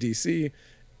seeing at DC.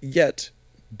 Yet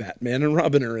Batman and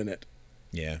Robin are in it.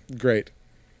 Yeah. Great.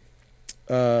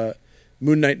 Moon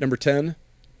Knight number 10.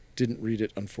 Didn't read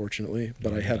it, unfortunately,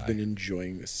 but I have been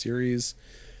enjoying this series.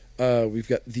 We've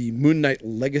got the Moon Knight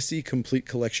Legacy Complete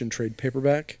Collection trade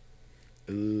paperback.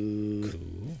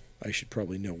 Cool. I should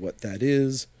probably know what that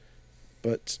is,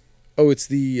 but it's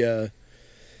the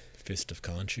Fist of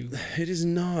Khonshu. It is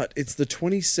not. It's the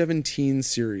 2017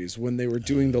 series when they were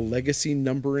doing the legacy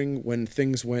numbering, when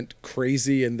things went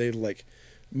crazy and they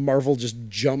Marvel just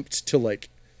jumped to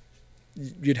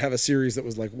you'd have a series that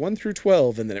was 1 through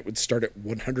 12 and then it would start at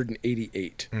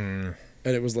 188. And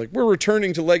it was we're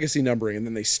returning to legacy numbering, and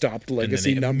then they stopped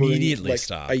legacy numbering immediately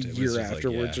stopped. A year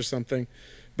afterwards or something.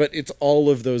 But it's all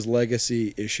of those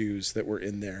legacy issues that were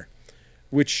in there,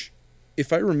 which,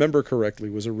 if I remember correctly,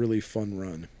 was a really fun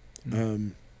run.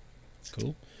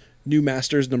 Cool. New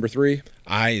Masters number 3.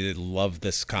 I love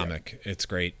this comic. Yeah. It's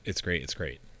great. It's great. It's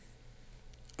great.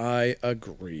 I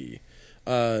agree.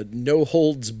 No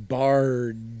Holds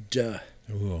Barred.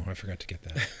 Ooh, I forgot to get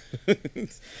that.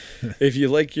 If you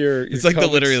like your it's comics,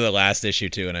 literally the last issue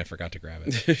too, and I forgot to grab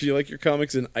it. If you like your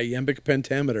comics in iambic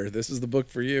pentameter, this is the book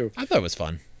for you. I thought it was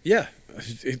fun. Yeah,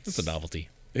 it's a novelty.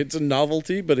 It's a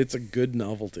novelty, but it's a good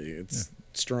novelty. It's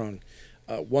strong.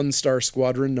 1-Star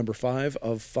Squadron number 5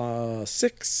 of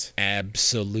 6.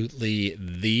 Absolutely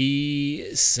the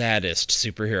saddest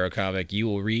superhero comic you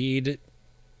will read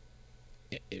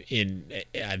in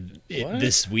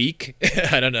this week.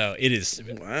 I don't know. It is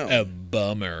a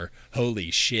bummer. Holy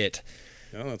shit.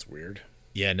 Oh, that's weird.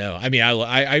 Yeah, no. I mean,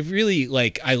 I really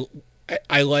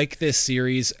I like this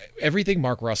series. Everything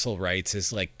Mark Russell writes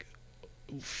is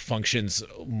functions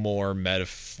more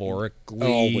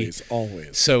metaphorically.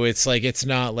 Always. So it's it's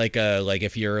not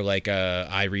if you're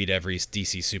I read every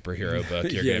DC superhero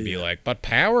book, you're gonna be but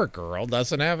Power Girl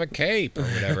doesn't have a cape or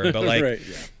whatever. But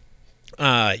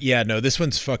right, no, this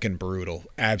one's fucking brutal.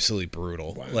 Absolutely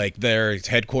brutal. Wow. Their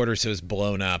headquarters was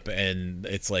blown up, and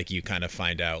it's you kind of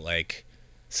find out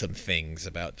some things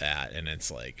about that, and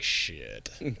it's shit.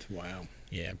 Wow.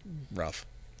 Yeah, rough.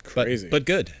 Crazy. But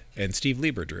good. And Steve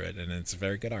Lieber drew it, and it's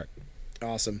very good art.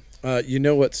 Awesome. You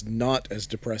know what's not as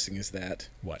depressing as that?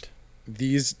 What?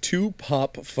 These 2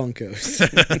 Pop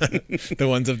Funkos. The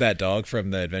ones of that dog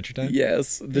from the Adventure Time?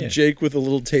 Yes, the Jake with a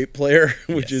little tape player,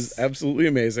 which Yes. is absolutely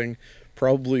amazing.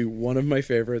 Probably one of my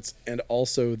favorites. And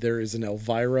also there is an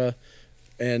Elvira,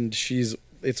 and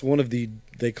it's one of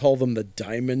they call them the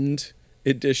Diamond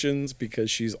editions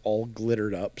because she's all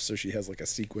glittered up, so she has a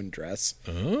sequin dress.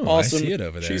 Oh, awesome. I see it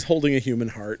over there. She's holding a human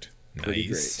heart. Pretty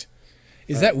Nice. great.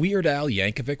 Is that Weird Al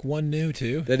Yankovic one new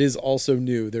too? That is also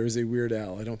new. There is a Weird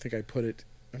Al. I don't think I put it.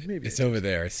 Maybe It's over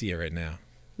there. I see it right now.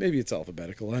 Maybe it's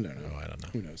alphabetical. I don't know. Oh, I don't know.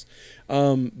 Who knows?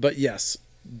 But yes,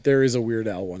 there is a Weird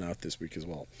Al one out this week as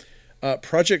well.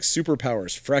 Project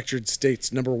Superpowers Fractured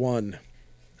States number 1.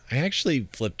 I actually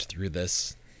flipped through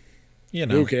this.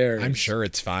 Who cares? I'm sure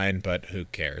it's fine, but who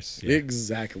cares? Yeah.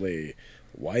 Exactly.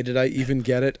 Why did I even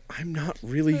get it? I'm not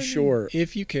really sure.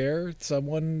 If you care,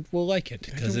 someone will like it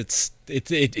because it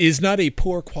is not a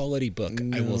poor quality book,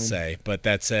 No. I will say. But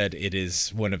that said, it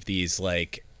is one of these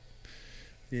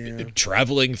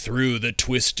traveling through the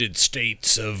twisted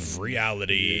states of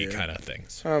reality kind of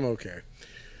things. I'm okay.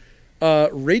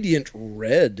 Radiant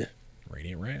Red.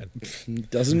 Radiant Red.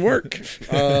 Doesn't work.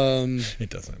 It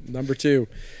doesn't. Number 2.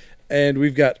 And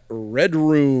we've got Red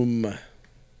Room.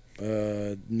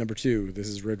 Number 2. This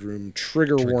is Red Room.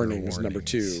 Trigger Warnings number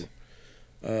 2.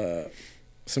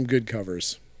 Some good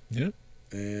covers. Yeah.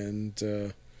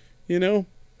 And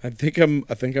I think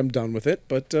I'm done with it,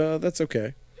 but that's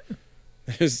okay.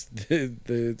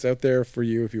 It's out there for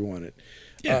you if you want it.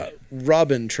 Yeah.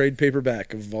 Robin trade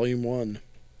paperback of Volume 1.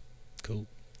 Cool.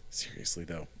 Seriously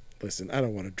though, listen, I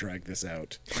don't want to drag this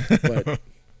out, but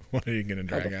What are you gonna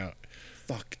drag out?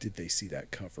 fuck did they see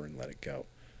that cover and let it go?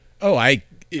 Oh,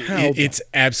 it's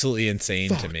absolutely insane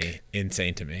to me.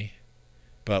 Insane to me.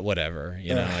 But whatever,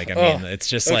 like I mean, it's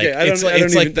just like okay, I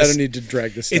don't need to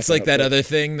drag this stuff it's like out, that but other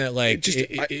thing that like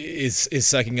is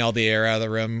sucking all the air out of the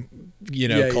room,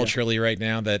 culturally right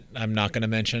now that I'm not going to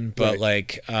mention, but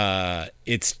Right.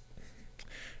 it's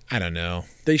I don't know.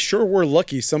 they sure were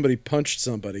lucky somebody punched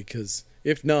somebody, because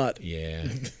if not, Yeah.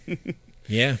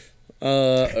 Yeah.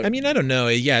 uh, I mean, I don't know.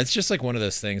 Yeah, it's just like one of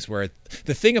those things where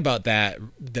the thing about that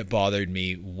bothered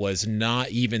me was not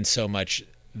even so much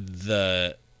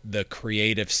the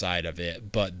creative side of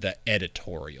it, but the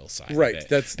editorial side Right, of it.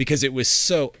 that's- because it was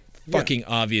so fucking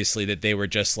obviously that they were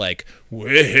just like,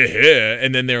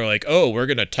 and then they were like, oh, we're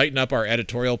going to tighten up our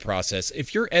editorial process.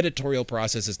 If your editorial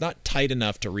process is not tight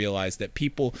enough to realize that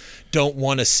people don't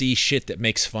want to see shit that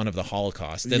makes fun of the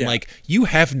Holocaust, then Yeah. like you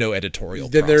have no editorial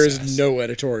then process. there is no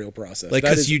editorial process. Like, That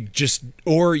because is- you just,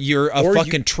 or you're a Or you-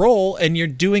 fucking troll and you're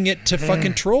doing it to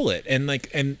fucking troll it. And like,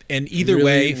 and either really,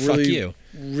 way, fuck really- you.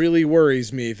 Really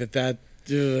worries me that.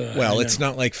 Well, I it's know.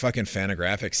 not like fucking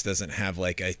Fantagraphics doesn't have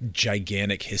like a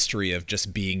gigantic history of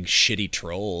just being shitty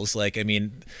trolls. Like, I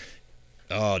mean,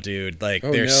 oh, dude, like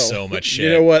Oh, there's no. so much shit.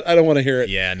 You know what? I don't want to hear it.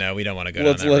 Yeah, no, we don't want to go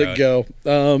Let's down that let road. it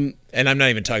go. And I'm not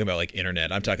even talking about like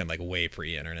internet. I'm talking like way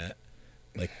pre-internet.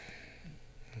 Like,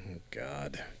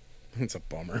 God, that's a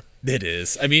bummer. it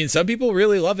is. I mean, some people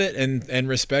really love it and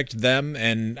respect them,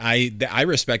 and I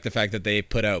respect the fact that they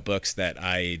put out books that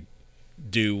I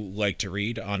do like to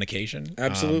read on occasion.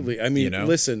 Absolutely. I mean, you know?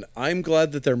 listen, I'm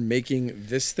glad that they're making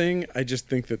this thing. I just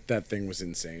think that thing was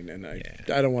insane, and I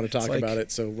don't want to talk like- about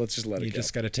it. So let's just let You it go.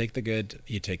 just got to take the good,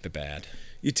 you take the bad.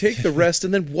 You take the rest,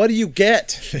 and then what do you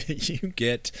get? You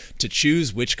get to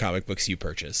choose which comic books you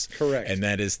purchase. Correct. And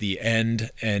that is the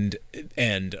end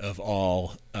of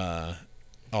all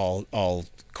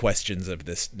questions of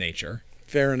this nature.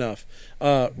 Fair enough.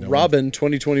 Robin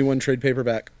 2021 trade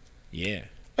paperback. Yeah.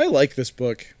 I like this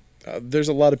book. There's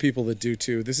a lot of people that do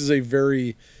too. This is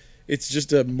it's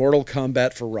just a Mortal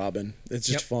Kombat for Robin. It's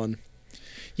just fun.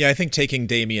 Yeah, I think taking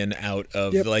Damien out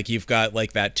of Yep. like you've got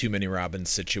like that too many Robins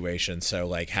situation. So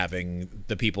like having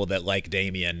the people that like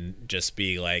Damien just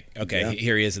be like, okay, Yeah.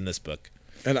 here he is in this book.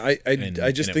 And I just and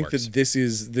it think works. that this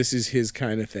is his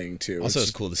kind of thing too. Also, it's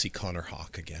just- cool to see Connor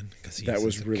Hawke again because That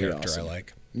was a really character awesome. I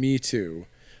like. Me too.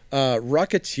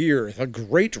 Rocketeer, The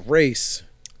Great Race.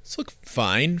 This look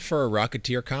fine for a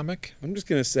Rocketeer comic. I'm just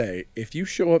gonna say, if you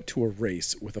show up to a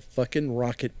race with a fucking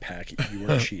rocket pack, you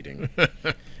are cheating.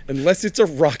 Unless it's a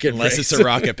rocket Unless race. it's a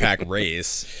rocket pack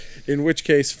race, In which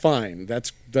case, fine.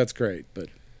 That's great. But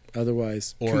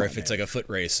otherwise, come or on, if it's man. like a foot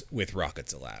race with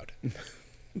rockets allowed.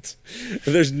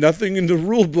 There's nothing in the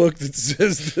rule book that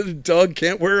says that a dog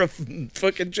can't wear a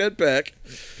fucking jetpack.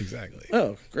 Exactly.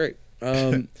 Oh, great.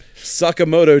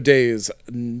 Sakamoto Days,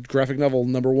 graphic novel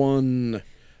 #1.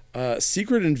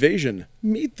 Secret Invasion,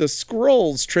 Meet the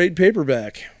Skrulls trade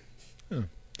paperback.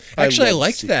 Actually, I love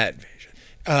liked Secret that.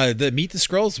 Invasion. The Meet the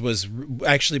Skrulls was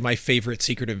actually my favorite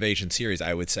Secret Invasion series,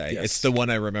 I would say. Yes. It's the one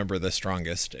I remember the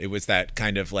strongest. It was that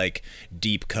kind of like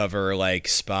deep cover, like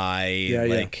spy, Yeah.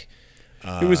 like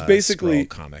It was basically Skrull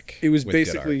comic. It was with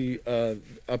good art. basically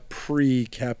a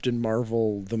pre-Captain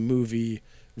Marvel the movie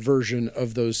version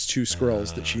of those two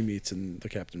Skrulls that she meets in the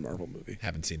Captain Marvel movie.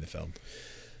 Haven't seen the film.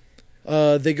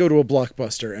 They go to a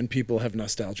Blockbuster and people have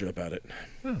nostalgia about it.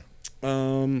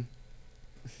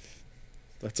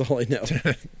 That's all I know.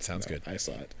 Sounds good. I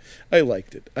saw it. I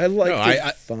liked it. I liked No,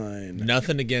 it fine.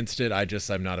 Nothing against it.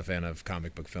 I'm not a fan of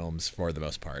comic book films for the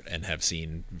most part, and have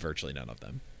seen virtually none of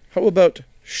them. How about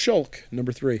Shulk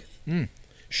 #3?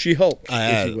 She-Hulk,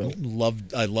 if you will.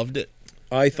 I loved it.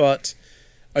 I thought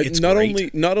It's not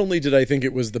great. only did I think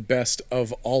it was the best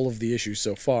of all of the issues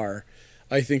so far,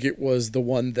 I think it was the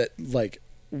one that like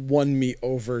won me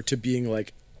over to being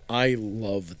like, I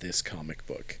love this comic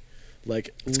book.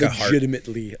 Like, got heart.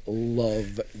 legitimately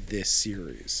love this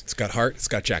series. It's got heart. It's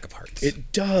got Jack of Hearts.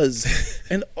 It does.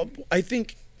 And I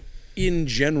think in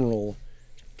general,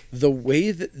 the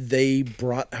way that they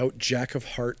brought out Jack of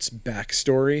Hearts'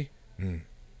 backstory,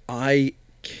 I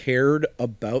cared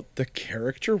about the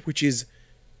character, which is,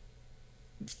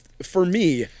 for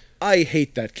me, I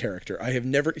hate that character.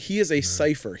 He is a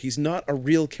cipher. He's not a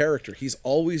real character. He's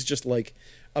always just like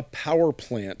a power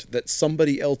plant that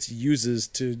somebody else uses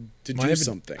to do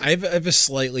something. I have a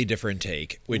slightly different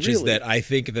take, which is Really? that I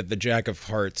think that the Jack of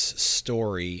Hearts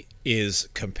story is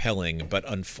compelling, but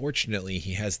unfortunately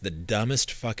he has the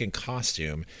dumbest fucking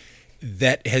costume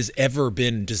that has ever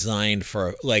been designed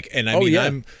for, like, and I Oh, mean, yeah.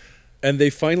 And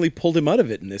they finally pulled him out of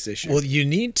it in this issue. Well, you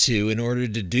need to in order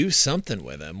to do something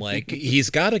with him. Like, he's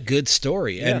got a good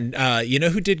story. Yeah. And you know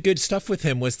who did good stuff with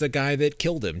him was the guy that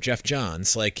killed him, Jeff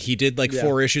Johns. Like, he did like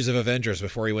 4 issues of Avengers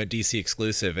before he went DC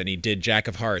exclusive, and he did Jack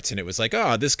of Hearts, and it was like,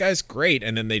 oh, this guy's great.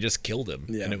 And then they just killed him.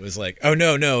 Yeah. And it was like, oh,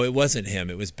 no, it wasn't him.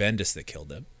 It was Bendis that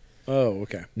killed him. Oh,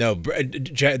 okay. No,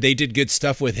 they did good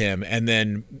stuff with him, and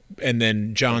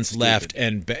then Johns left,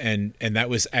 and that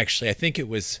was actually, I think it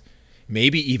was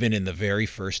maybe even in the very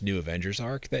first New Avengers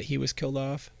arc that he was killed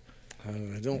off. I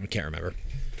can't remember.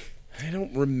 I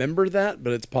don't remember that,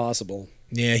 but it's possible.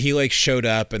 Yeah, he like showed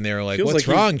up, and they were like, Feels "What's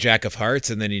like wrong, Jack of Hearts?"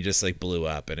 And then he just like blew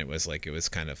up, and it was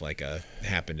kind of like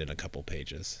happened in a couple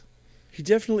pages. He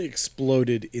definitely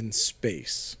exploded in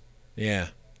space. Yeah.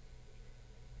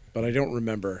 But I don't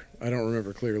remember. I don't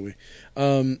remember clearly.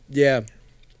 Yeah.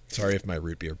 Sorry if my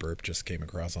root beer burp just came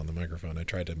across on the microphone. I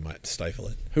tried to stifle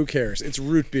it. Who cares? It's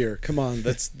root beer. Come on,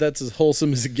 that's as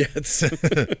wholesome as it gets.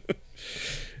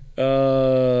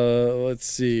 Let's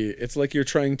see. It's like you're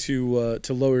trying to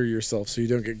lower yourself so you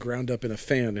don't get ground up in a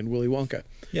fan in Willy Wonka.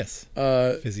 Yes.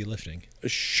 Fizzy lifting.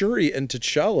 Shuri and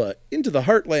T'Challa into the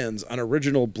Heartlands, an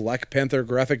original Black Panther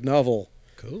graphic novel.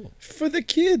 Cool. For the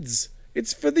kids.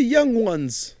 It's for the young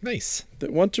ones. Nice.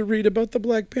 That want to read about the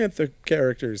Black Panther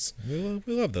characters. We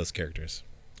love those characters.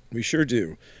 We sure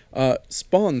do.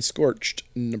 Spawn Scorched,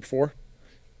 number 4.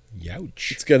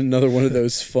 Youch. It's got another one of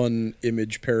those fun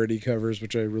image parody covers,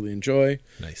 which I really enjoy.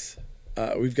 Nice.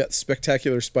 We've got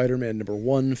Spectacular Spider-Man number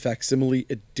 1, Facsimile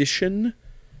Edition.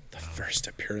 The first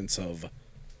appearance of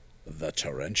the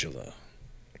Tarantula.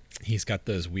 He's got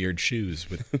those weird shoes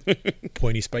with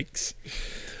pointy spikes.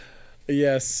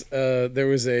 Yes, there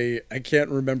was I can't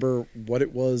remember what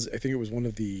it was. I think it was one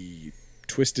of the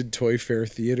Twisted Toy Fair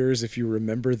theaters, if you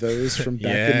remember those from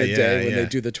back in the day when they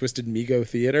do the Twisted Mego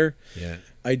theater. Yeah.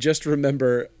 I just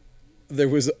remember there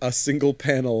was a single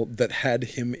panel that had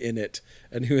him in it,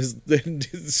 and he was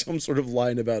did some sort of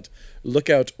line about, "Look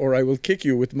out or I will kick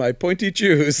you with my pointy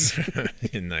shoes."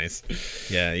 Nice.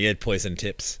 Yeah, he had poison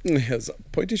tips. He has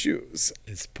pointy shoes.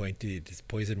 It's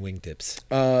poison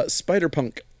wingtips.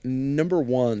 Spider-Punk number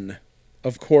 1.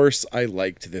 Of course, I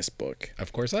liked this book.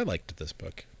 Of course, I liked this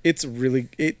book. It is really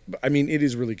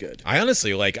good. I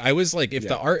honestly, I was like, if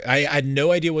the art, I had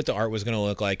no idea what the art was going to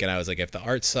look like. And I was like, if the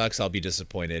art sucks, I'll be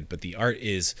disappointed. But the art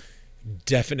is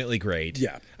definitely great.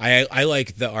 Yeah. I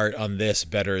like the art on this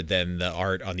better than the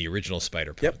art on the original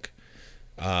Spider-Punk. Yep.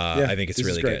 I think it's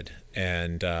really good.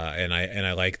 And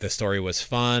I like the story was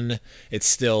fun. It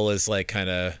still is like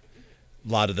kind of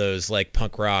a lot of those like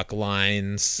punk rock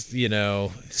lines,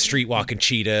 street walking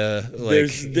cheetah.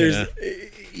 Like, there's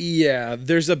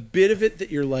a bit of it that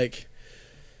you're like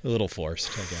a little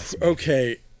forced, I guess.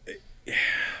 Okay.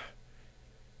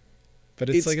 But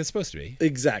it's like it's supposed to be.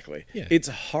 Exactly. Yeah. It's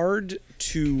hard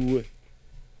to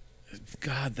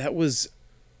God, that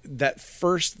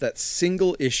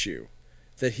single issue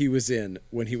that he was in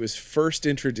when he was first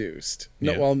introduced.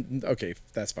 No, well, okay,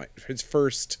 that's fine. His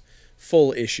first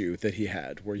full issue that he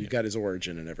had where you got his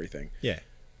origin and everything. Yeah.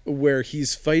 Where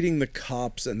he's fighting the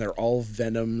cops and they're all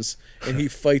Venoms and he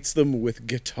fights them with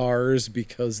guitars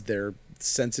because they're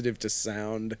sensitive to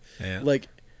sound. Yeah. Like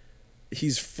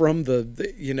he's from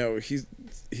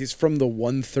he's from the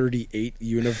 138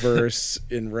 universe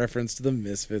in reference to the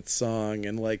Misfits song,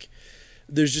 and like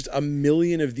there's just a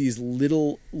million of these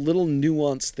little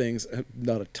nuanced things,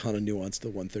 not a ton of nuance to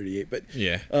the 138,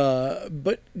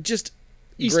 but just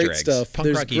Easter great eggs. stuff. Punk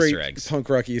There's rock great Easter eggs. punk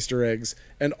rock Easter eggs,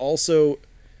 and also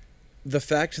the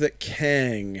fact that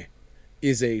Kang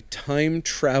is a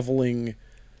time-traveling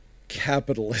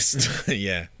capitalist.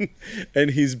 Yeah.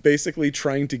 And he's basically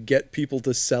trying to get people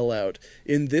to sell out.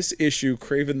 In this issue,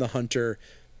 Kraven the Hunter,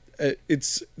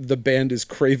 the band is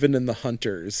Kraven and the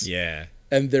Hunters. Yeah.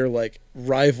 And they're like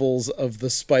rivals of the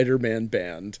Spider-Man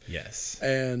band. Yes.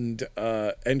 And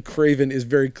Kraven is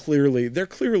they're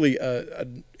clearly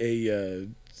a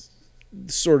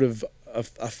sort of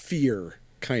a fear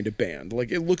kind of band.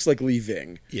 Like it looks like Lee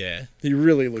Ving. Yeah. He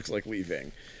really looks like Lee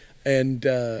Ving. And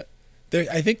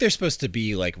I think they're supposed to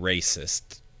be like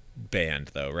racist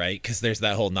band though, right? Because there's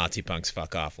that whole Nazi punks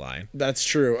fuck off line. that's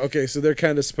true. Okay, so they're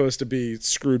kind of supposed to be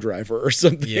Screwdriver or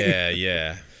something.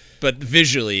 Yeah. But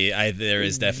visually, there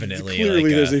is definitely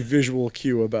clearly there's a visual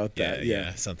cue about that.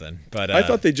 Yeah, something. But I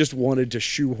thought they just wanted to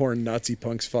shoehorn Nazi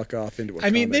punks fuck off into a I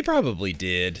mean, comic. they probably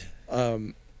did.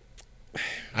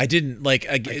 I didn't like.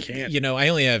 I can't. I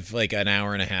only have like an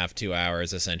hour and a half, 2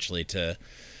 hours essentially to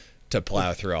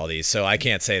plow through all these, so I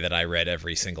can't say that I read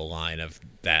every single line of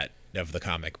the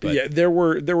comic. But yeah, there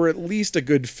were at least a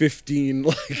good 15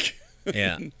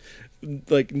 yeah.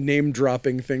 like name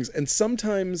dropping things, and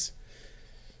sometimes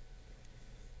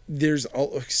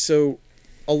so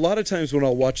a lot of times when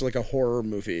I'll watch like a horror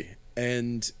movie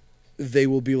and they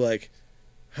will be like,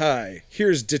 "Hi,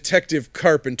 here's Detective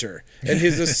Carpenter and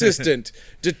his assistant,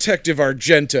 Detective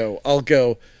Argento." I'll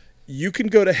go, "You can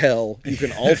go to hell. You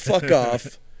can all fuck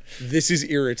off. This is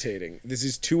irritating. This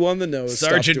is too on the nose.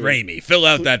 Sergeant Raimi, fill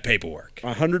out that paperwork."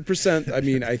 100%. I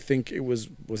mean, I think it was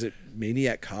it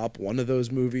Maniac Cop, one of those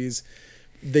movies?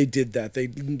 They did that. They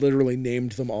literally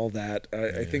named them all that.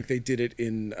 I think they did it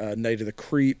in Night of the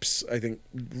Creeps. I think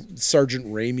Sergeant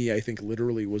Raimi, I think,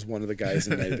 literally was one of the guys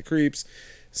in Night of the Creeps.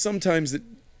 Sometimes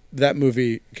that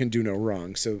movie can do no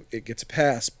wrong, so it gets a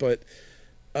pass. But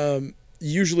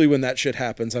usually when that shit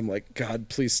happens, I'm like, God,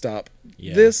 please stop.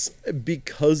 Yeah. This,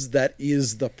 because that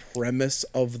is the premise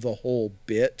of the whole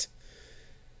bit,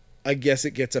 I guess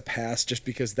it gets a pass just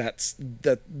because that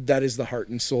is the heart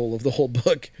and soul of the whole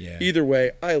book. Yeah. Either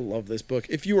way, I love this book.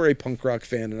 If you are a punk rock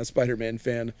fan and a Spider-Man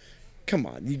fan, come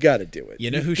on, you got to do it. You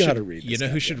know who should read? You know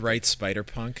who should write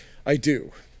Spider-Punk? I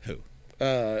do. Who?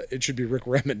 It should be Rick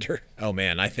Remender. Oh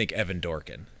man, I think Evan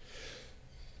Dorkin.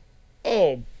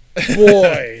 Oh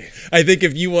boy. I think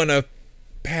if you want to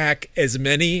pack as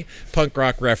many punk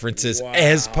rock references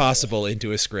as possible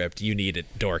into a script, you need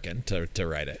Dorkin to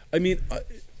write it. I mean,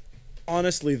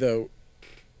 honestly, though,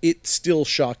 it still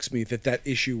shocks me that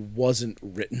issue wasn't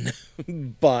written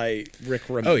by Rick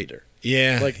Remender.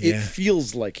 Yeah. It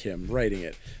feels like him writing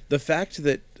it. The fact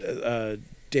that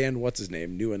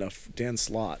Dan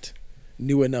Slott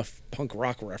knew enough punk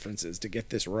rock references to get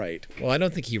this right. Well, I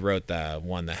don't think he wrote the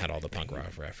one that had all the punk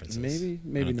rock references. Maybe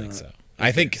I don't not. think so. Okay.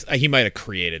 I think he might have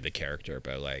created the character,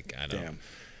 but like, I don't know. Damn.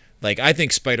 Like, I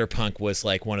think Spider-Punk was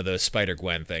like one of those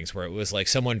Spider-Gwen things where it was like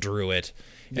someone drew it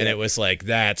and it was like,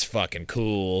 that's fucking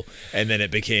cool. And then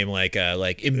it became like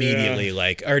immediately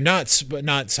not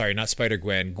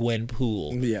Spider-Gwen,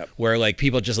 Gwenpool. Yeah. Where like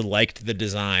people just liked the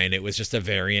design. It was just a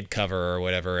variant cover or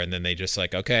whatever. And then they just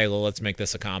like, okay, well, let's make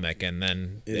this a comic. And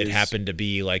then it happened to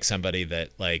be like somebody that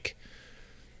like,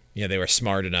 they were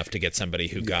smart enough to get somebody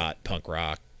who got punk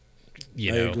rock,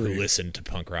 who listened to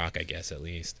punk rock, I guess, at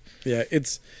least. Yeah,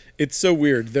 it's so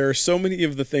weird. There are so many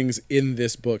of the things in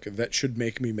this book that should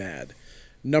make me mad.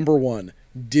 Number one,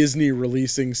 Disney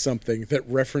releasing something that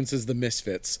references the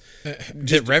Misfits.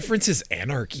 That references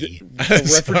anarchy.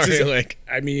 The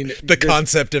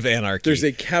concept of anarchy. There's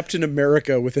a Captain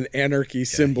America with an anarchy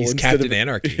symbol. He's Captain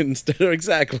Anarchy.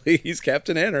 Exactly, he's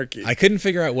Captain Anarchy. I couldn't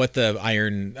figure out what the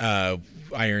Iron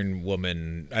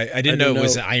Woman. I didn't know it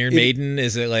was Iron Maiden.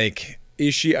 Is it like?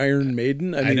 Is she Iron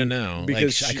Maiden? I don't know.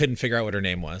 Because I couldn't figure out what her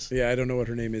name was. Yeah, I don't know what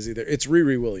her name is either. It's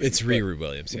Riri Williams. It's Riri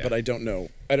Williams, yeah. But I don't know.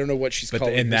 I don't know what she's calling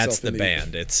herself. And that's the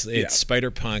band. It's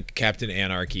Spider-Punk, Captain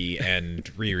Anarchy, and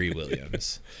Riri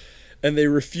Williams. And they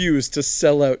refuse to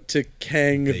sell out to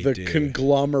Kang the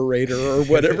Conglomerator or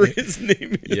whatever his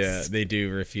name is. Yeah, they do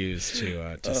refuse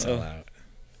to sell out.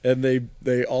 And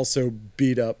they also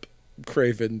beat up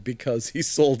Craven because he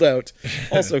sold out.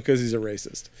 Also because he's a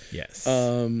racist. Yes.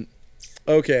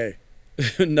 Okay,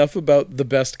 enough about the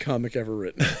best comic ever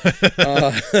written.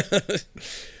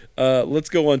 Let's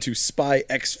go on to Spy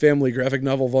X Family graphic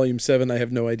novel volume 7. I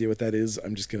have no idea what that is.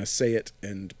 I'm just going to say it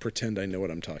and pretend I know what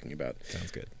I'm talking about.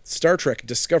 Sounds good. Star Trek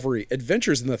Discovery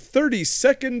Adventures in the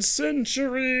 32nd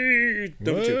Century.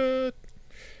 Number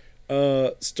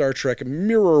 2. Star Trek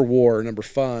Mirror War number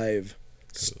 5.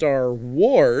 Cool. Star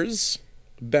Wars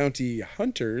Bounty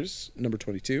Hunters number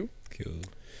 22. Cool.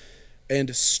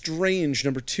 And Strange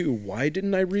number 2. Why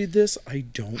didn't I read this? I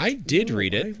did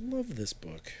read it. I love this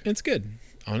book. It's good.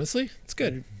 Honestly, it's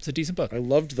good. It's a decent book. I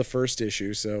loved the first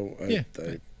issue, so I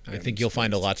think you'll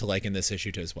find a lot to like in this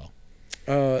issue too as well.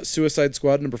 Suicide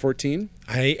Squad number 14.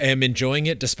 I am enjoying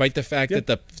it despite the fact that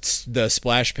the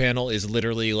splash panel is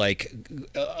literally like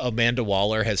Amanda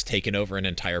Waller has taken over an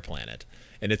entire planet.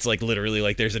 And it's like literally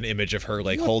like there's an image of her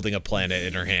like holding a planet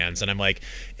in her hands. And I'm like,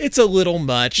 it's a little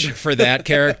much for that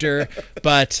character,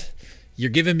 but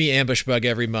you're giving me Ambush Bug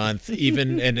every month,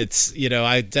 and it's,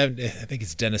 I think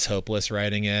it's Dennis Hopeless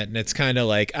writing it. And it's kind of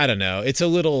like, I don't know. It's a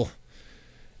little,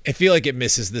 I feel like it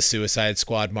misses the Suicide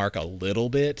Squad mark a little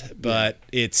bit, but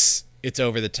it's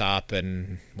over the top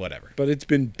and whatever. But it's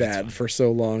been bad for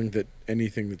so long that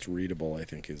anything that's readable, I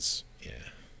think is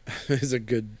a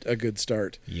good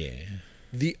start. Yeah.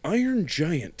 The Iron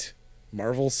Giant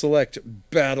Marvel Select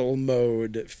Battle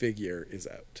Mode figure is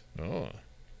out. Oh,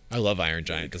 I love Iron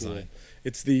Giant design. Cool.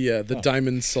 It's the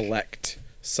Diamond Select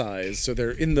size. So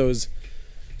they're in those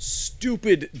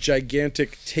stupid,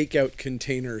 gigantic takeout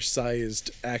container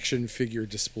sized action figure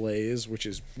displays, which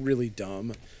is really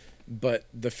dumb. but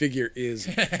the figure is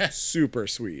super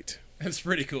sweet That's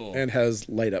pretty cool. and has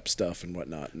light up stuff and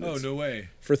whatnot. And Oh, no way.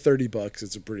 for $30,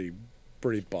 it's a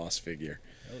pretty boss figure.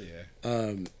 Hell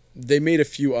yeah. They made a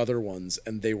few other ones,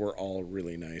 and they were all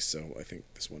really nice. So I think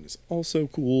this one is also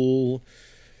cool.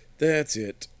 That's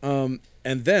it. And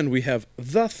then we have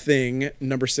The Thing,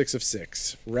 number 6 of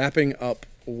 6, wrapping up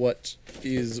what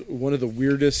is one of the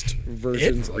weirdest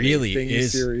versions It really of the Thing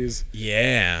is. series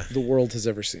Yeah. the world has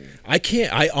ever seen.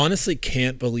 I honestly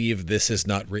can't believe this is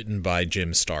not written by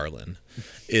Jim Starlin.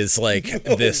 Is like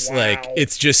this, Wow. like,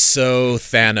 it's just so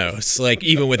Thanos, like,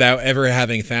 even without ever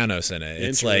having Thanos in it.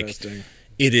 It's like, Interesting.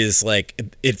 it is like,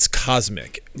 it's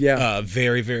cosmic. Yeah.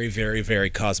 Very, very, very, very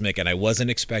cosmic. And I wasn't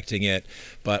expecting it,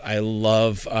 but I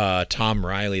love Tom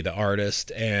Riley, the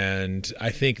artist. And I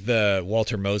think the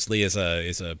Walter Mosley is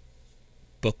a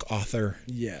book author.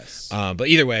 Yes. But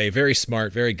either way, very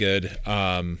smart, very good.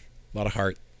 A lot of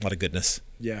heart, a lot of goodness.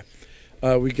 Yeah.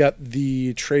 We got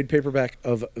the trade paperback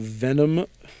of Venom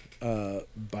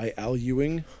by Al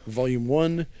Ewing, Volume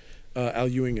 1, Al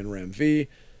Ewing and Ram V.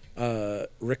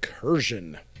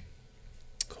 Recursion.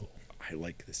 Cool. I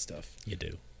like this stuff. You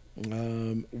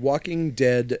do. Walking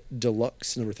Dead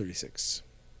Deluxe, number 36.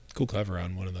 Cool cover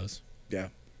on one of those. Yeah.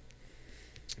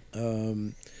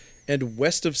 And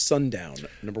West of Sundown,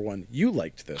 number 1. You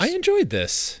liked this. I enjoyed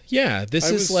this. Yeah, this I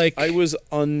is was, like... I was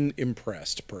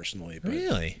unimpressed, personally. But,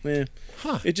 Really?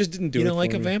 Huh. It just didn't do it You don't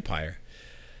like for a me. vampire.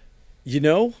 You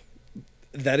know,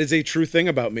 that is a true thing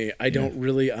about me. I'm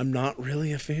not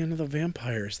really a fan of the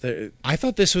vampires. I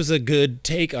thought this was a good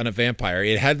take on a vampire.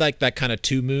 It had like that kind of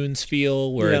Two Moons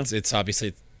feel where Yeah. it's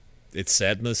obviously it's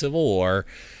set in the Civil War.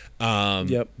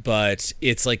 Yep. But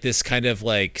it's like this kind of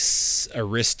like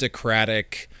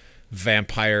aristocratic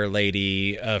vampire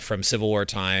lady from Civil War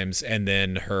times, and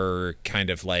then her kind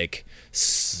of like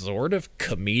sort of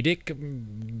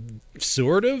comedic,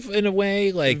 sort of in a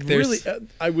way. Like there's Really,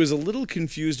 I was a little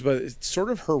confused by it's sort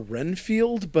of her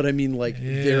Renfield, but I mean, like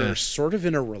Yeah. they're sort of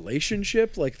in a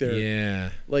relationship. Like they're yeah.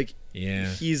 like Yeah.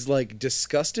 he's like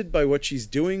disgusted by what she's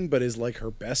doing, but is like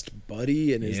her best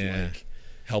buddy and is Yeah. like.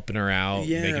 Helping her out,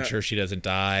 Yeah. making sure she doesn't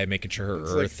die, making sure her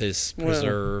It's like, earth is well,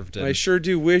 preserved. I sure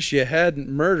do wish you hadn't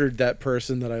murdered that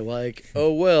person that I like.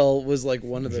 Oh well, was like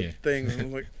one of the Yeah. things.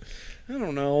 I'm like, I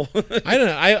don't know. I don't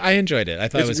know. I enjoyed it. I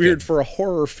thought it was It's weird good. for a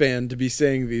horror fan to be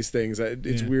saying these things.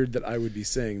 It's Yeah. weird that I would be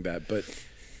saying that, but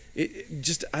it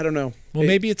just I don't know. Well,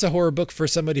 maybe it's a horror book for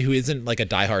somebody who isn't like a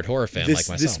diehard horror fan like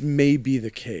myself. This may be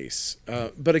the case,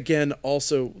 but again,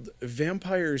 also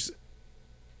vampires.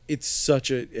 It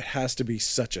has to be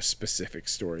such a specific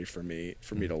story for me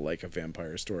to like a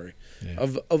vampire story. Yeah.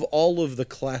 Of all of the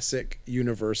classic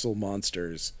Universal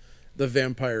monsters, the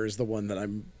vampire is the one that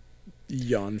I'm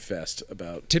yawn fest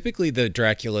about. Typically, the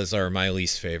Draculas are my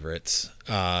least favorites,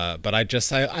 but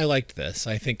I liked this.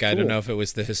 I think I Cool. don't know if it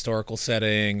was the historical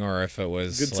setting or if it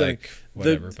was Good setting. like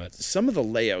whatever, but Some of the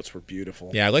layouts were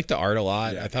beautiful. yeah, I liked the art a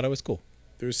lot. Yeah. I thought it was cool.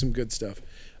 There was some good stuff.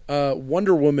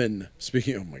 Wonder Woman,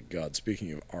 speaking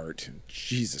of art,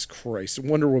 Jesus Christ.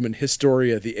 Wonder Woman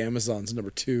Historia, the Amazons, number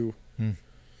 2.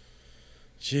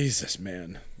 Jesus,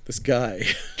 man. This guy.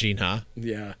 Gene Ha,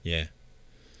 Yeah, yeah,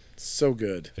 so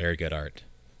good. very good art.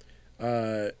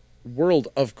 World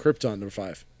of Krypton, number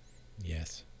 5.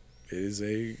 Yes. It is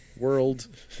a world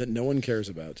that no one cares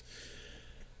about.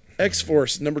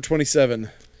 X-Force, number 27.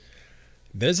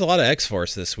 There's a lot of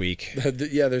X-Force this week.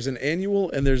 Yeah, there's an annual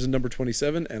and there's a number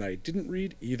 27, and I didn't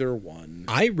read either one.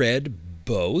 I read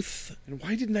both. And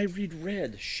why didn't I read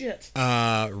Red? Shit.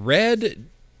 Red,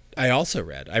 I also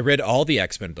read. I read all the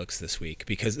X-Men books this week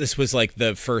because this was like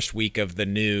the first week of the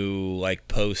new like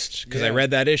post. Because I Yeah.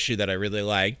 read that issue that I really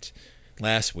liked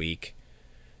last week,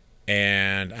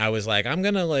 and I was like, I'm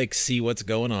gonna like see what's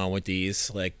going on with these.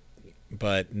 Like,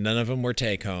 but none of them were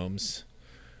take homes.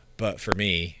 But for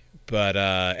me,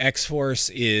 X-Force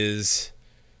is.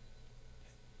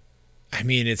 I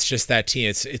mean, it's just that team.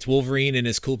 It's Wolverine in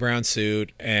his cool brown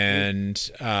suit, and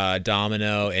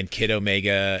Domino and Kid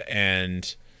Omega,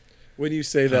 and When you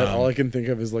say that, all I can think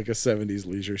of is like a 70s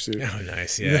leisure suit. oh,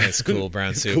 nice, yeah, his cool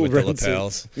brown suit Cool with the brown suit.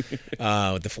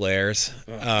 lapels, with the flares.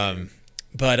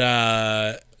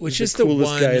 Which He's is the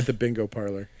coolest one guy at the bingo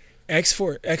parlor.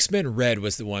 X-Men Red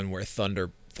was the one where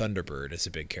Thunderbird is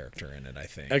a big character in it. I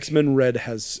think. X-Men Red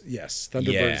has, yes, Thunderbird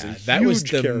is a Yeah, huge that was the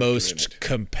character in most it.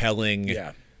 compelling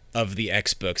Yeah. of the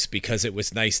X books because it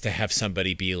was nice to have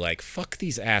somebody be like, fuck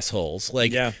these assholes.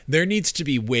 Like, Yeah. there needs to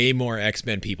be way more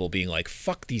X-Men people being like,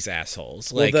 fuck these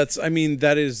assholes. Well, Like,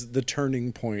 that is the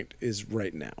turning point is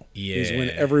right now. Is when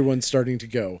Yeah. everyone's starting to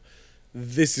go,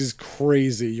 this is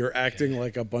crazy. You're acting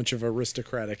like a bunch of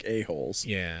aristocratic a-holes.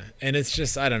 Yeah, and it's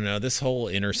just, I don't know, this whole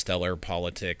interstellar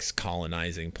politics,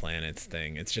 colonizing planets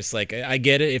thing. It's just like, I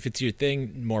get it. If it's your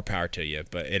thing, more power to you,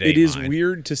 but it ain't It is mine.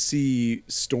 weird to see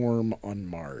Storm on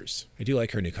Mars. I do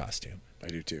like her new costume. I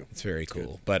do too. It's very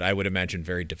cool, but I would imagine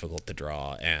very difficult to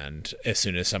draw. And as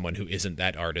soon as someone who isn't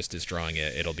that artist is drawing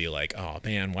it, it'll be like, oh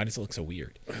man, why does it look so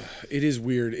weird? It is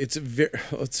weird.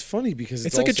 It's funny because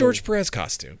It's like a George Perez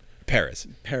costume. Perez.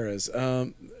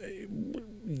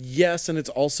 Yes, and it's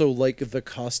also like the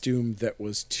costume that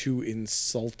was too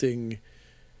insulting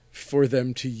for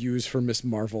them to use for Miss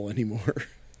Marvel anymore.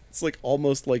 It's like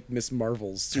almost like Miss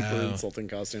Marvel's super insulting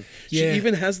costume. Yeah. She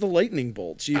even has the lightning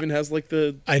bolt. She even has like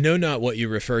the... I know not what you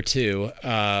refer to.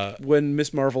 When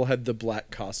Miss Marvel had the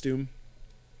black costume.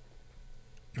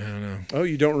 I don't know. Oh,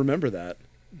 you don't remember that?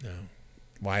 No.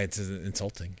 Why it's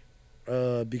insulting?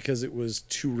 Because it was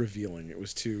too revealing. It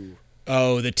was too...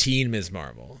 Oh, the teen Ms.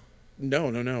 Marvel.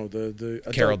 No. The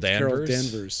adult Carol Danvers? Carol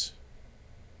Danvers.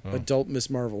 Oh. Adult Miss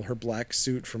Marvel. Her black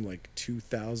suit from like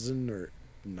 2000 or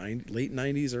late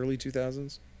 90s, early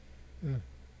 2000s.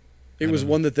 It was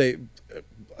one that they...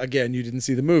 Again, you didn't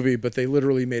see the movie, but they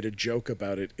literally made a joke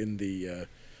about it in the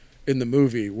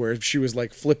movie where she was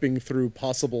like flipping through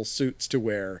possible suits to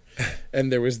wear,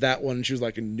 and there was that one. And she was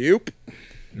like, "Nope."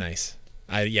 Nice.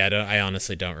 I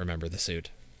honestly don't remember the suit.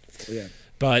 Yeah,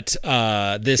 but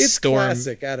this it's Storm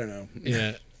classic. I don't know.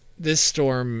 Yeah, this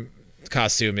Storm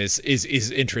costume is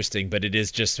interesting, but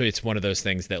it's one of those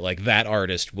things that like that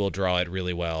artist will draw it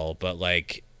really well, but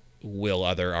like will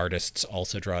other artists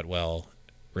also draw it well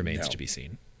remains to be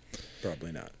seen.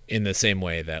 Probably not. In the same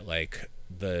way that like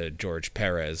the George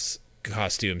Perez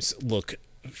costumes look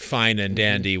fine and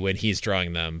dandy when he's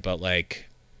drawing them, but like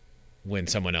when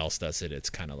someone else does it, it's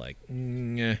kind of like,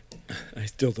 I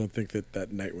still don't think that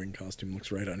Nightwing costume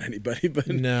looks right on anybody, but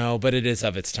no, but it is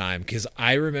of its time. Because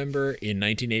I remember in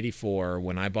 1984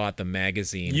 when I bought the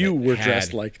magazine, you were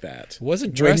dressed like that.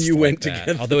 Wasn't dressed when you like went that,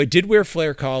 together. although I did wear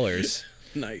flare collars.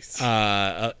 Nice.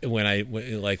 When I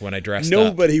dressed up.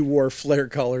 Nobody wore flare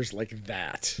collars like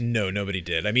that. No, nobody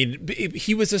did. I mean,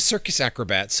 he was a circus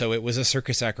acrobat, so it was a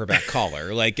circus acrobat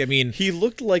collar. Like, I mean, he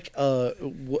looked like a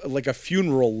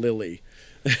funeral lily.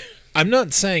 I'm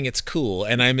not saying it's cool,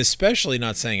 and I'm especially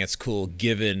not saying it's cool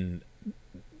given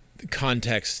the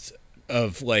context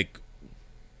of like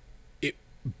it.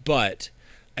 But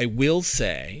I will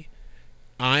say,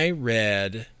 I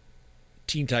read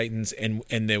Teen Titans, and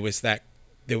there was that.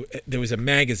 There was a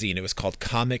magazine. It was called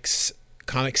Comic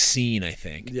Scene, I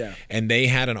think. Yeah. And they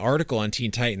had an article on Teen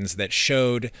Titans that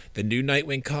showed the new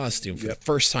Nightwing costume for the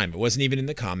first time. It wasn't even in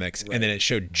the comics. Right. And then it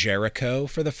showed Jericho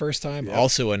for the first time. Yep.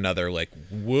 Also another like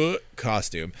what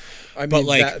costume. I mean, but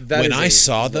like that when I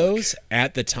saw those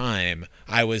at the time,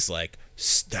 I was like,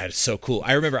 that is so cool.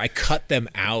 I remember I cut them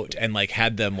out and like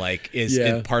had them like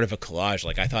in part of a collage.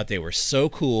 Like I thought they were so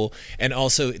cool. And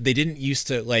also they didn't used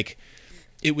to like,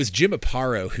 it was Jim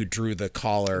Aparo who drew the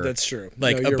collar. That's true.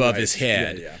 Like above his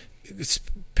head. Yeah.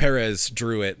 Perez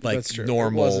drew it like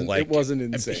normal. It wasn't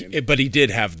insane. But he did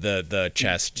have the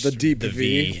chest, the deep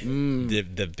V,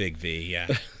 the big V. Yeah.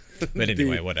 But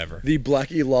anyway, whatever. The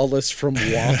Blackie Lawless from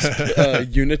Wasp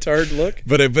unitard look.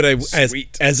 But I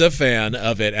as a fan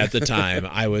of it at the time,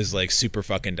 I was like super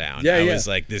fucking down. I was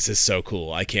like, this is so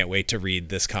cool. I can't wait to read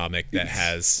this comic that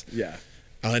has. Yeah.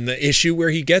 And the issue where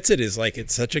he gets it is like,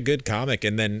 it's such a good comic.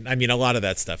 And then, I mean, a lot of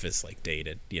that stuff is like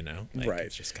dated, you know? Like, right.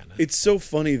 It's just kind of. It's so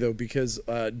funny though, because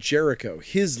Jericho,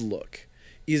 his look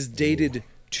is dated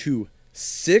to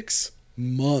 6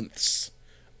 months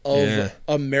of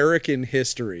American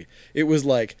history. It was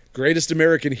like Greatest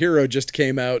American Hero just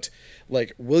came out.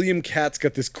 Like William Katt's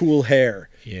got this cool hair.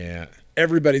 Yeah.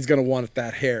 Everybody's going to want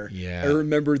that hair. Yeah. I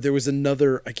remember there was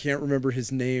another, I can't remember his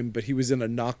name, but he was in a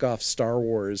knockoff Star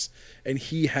Wars and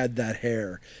he had that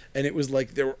hair. And it was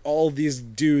like, there were all these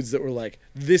dudes that were like,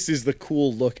 this is the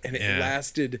cool look. And it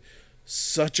lasted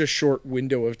such a short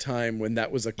window of time when that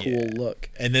was a cool look.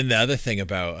 And then the other thing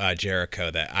about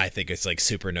Jericho that I think is like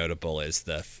super notable is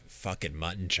the fucking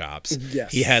mutton chops.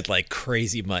 Yes. He had like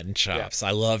crazy mutton chops.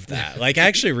 I love that. Like I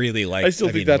actually really like. I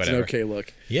think that's an okay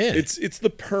look. Yeah. It's the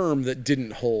perm that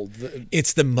didn't hold.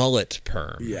 It's the mullet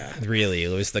perm. Yeah. Really, it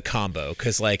was the combo.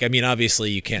 Because like, I mean,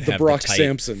 obviously you can't have Brock the tight,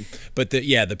 Sampson. But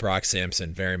the Brock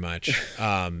Sampson very much.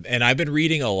 And I've been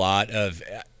reading a lot of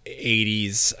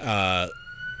 80s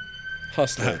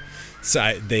Hustler.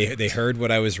 So they heard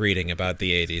what I was reading about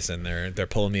the 80s and they're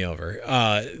pulling me over.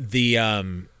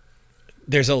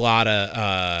 There's a lot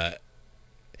of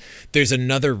There's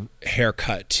another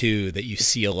haircut too that you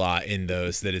see a lot in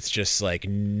those, that it's just like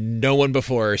no one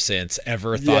before or since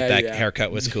ever thought that haircut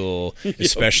was cool,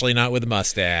 especially not with a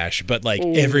mustache, but like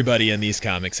everybody in these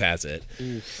comics has it.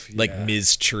 Like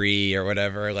Ms. Tree or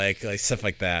whatever, like stuff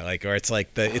like that, like, or it's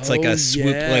like like a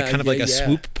swoop, like kind of like a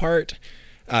swoop part,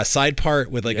 side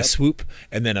part with like a swoop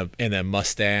and then a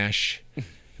mustache,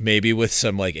 maybe with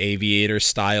some like aviator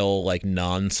style like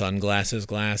non-sunglasses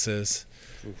glasses.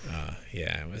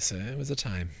 Yeah, it was a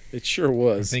time. It sure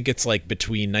was. I think it's like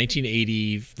between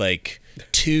 1980 like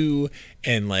 2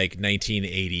 and like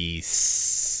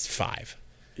 1985.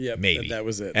 Yeah, maybe that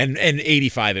was it. And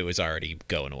 85 it was already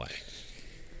going away.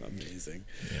 Amazing.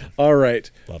 Yeah. All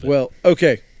right. Love it. Well,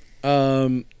 okay.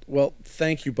 Well,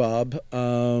 thank you, Bob,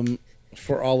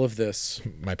 for all of this.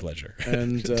 My pleasure.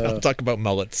 And I'll talk about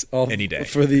mullets any day.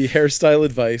 For the hairstyle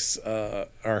advice, our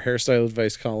hairstyle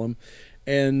advice column.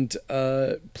 And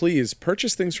please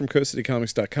purchase things from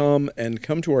coastcitycomics.com and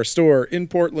come to our store in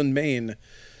Portland, Maine,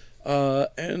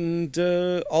 and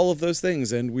all of those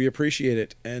things. And we appreciate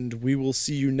it. And we will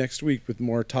see you next week with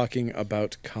more talking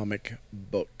about comic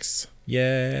books.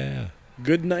 Yeah.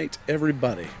 Good night,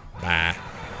 everybody. Bye.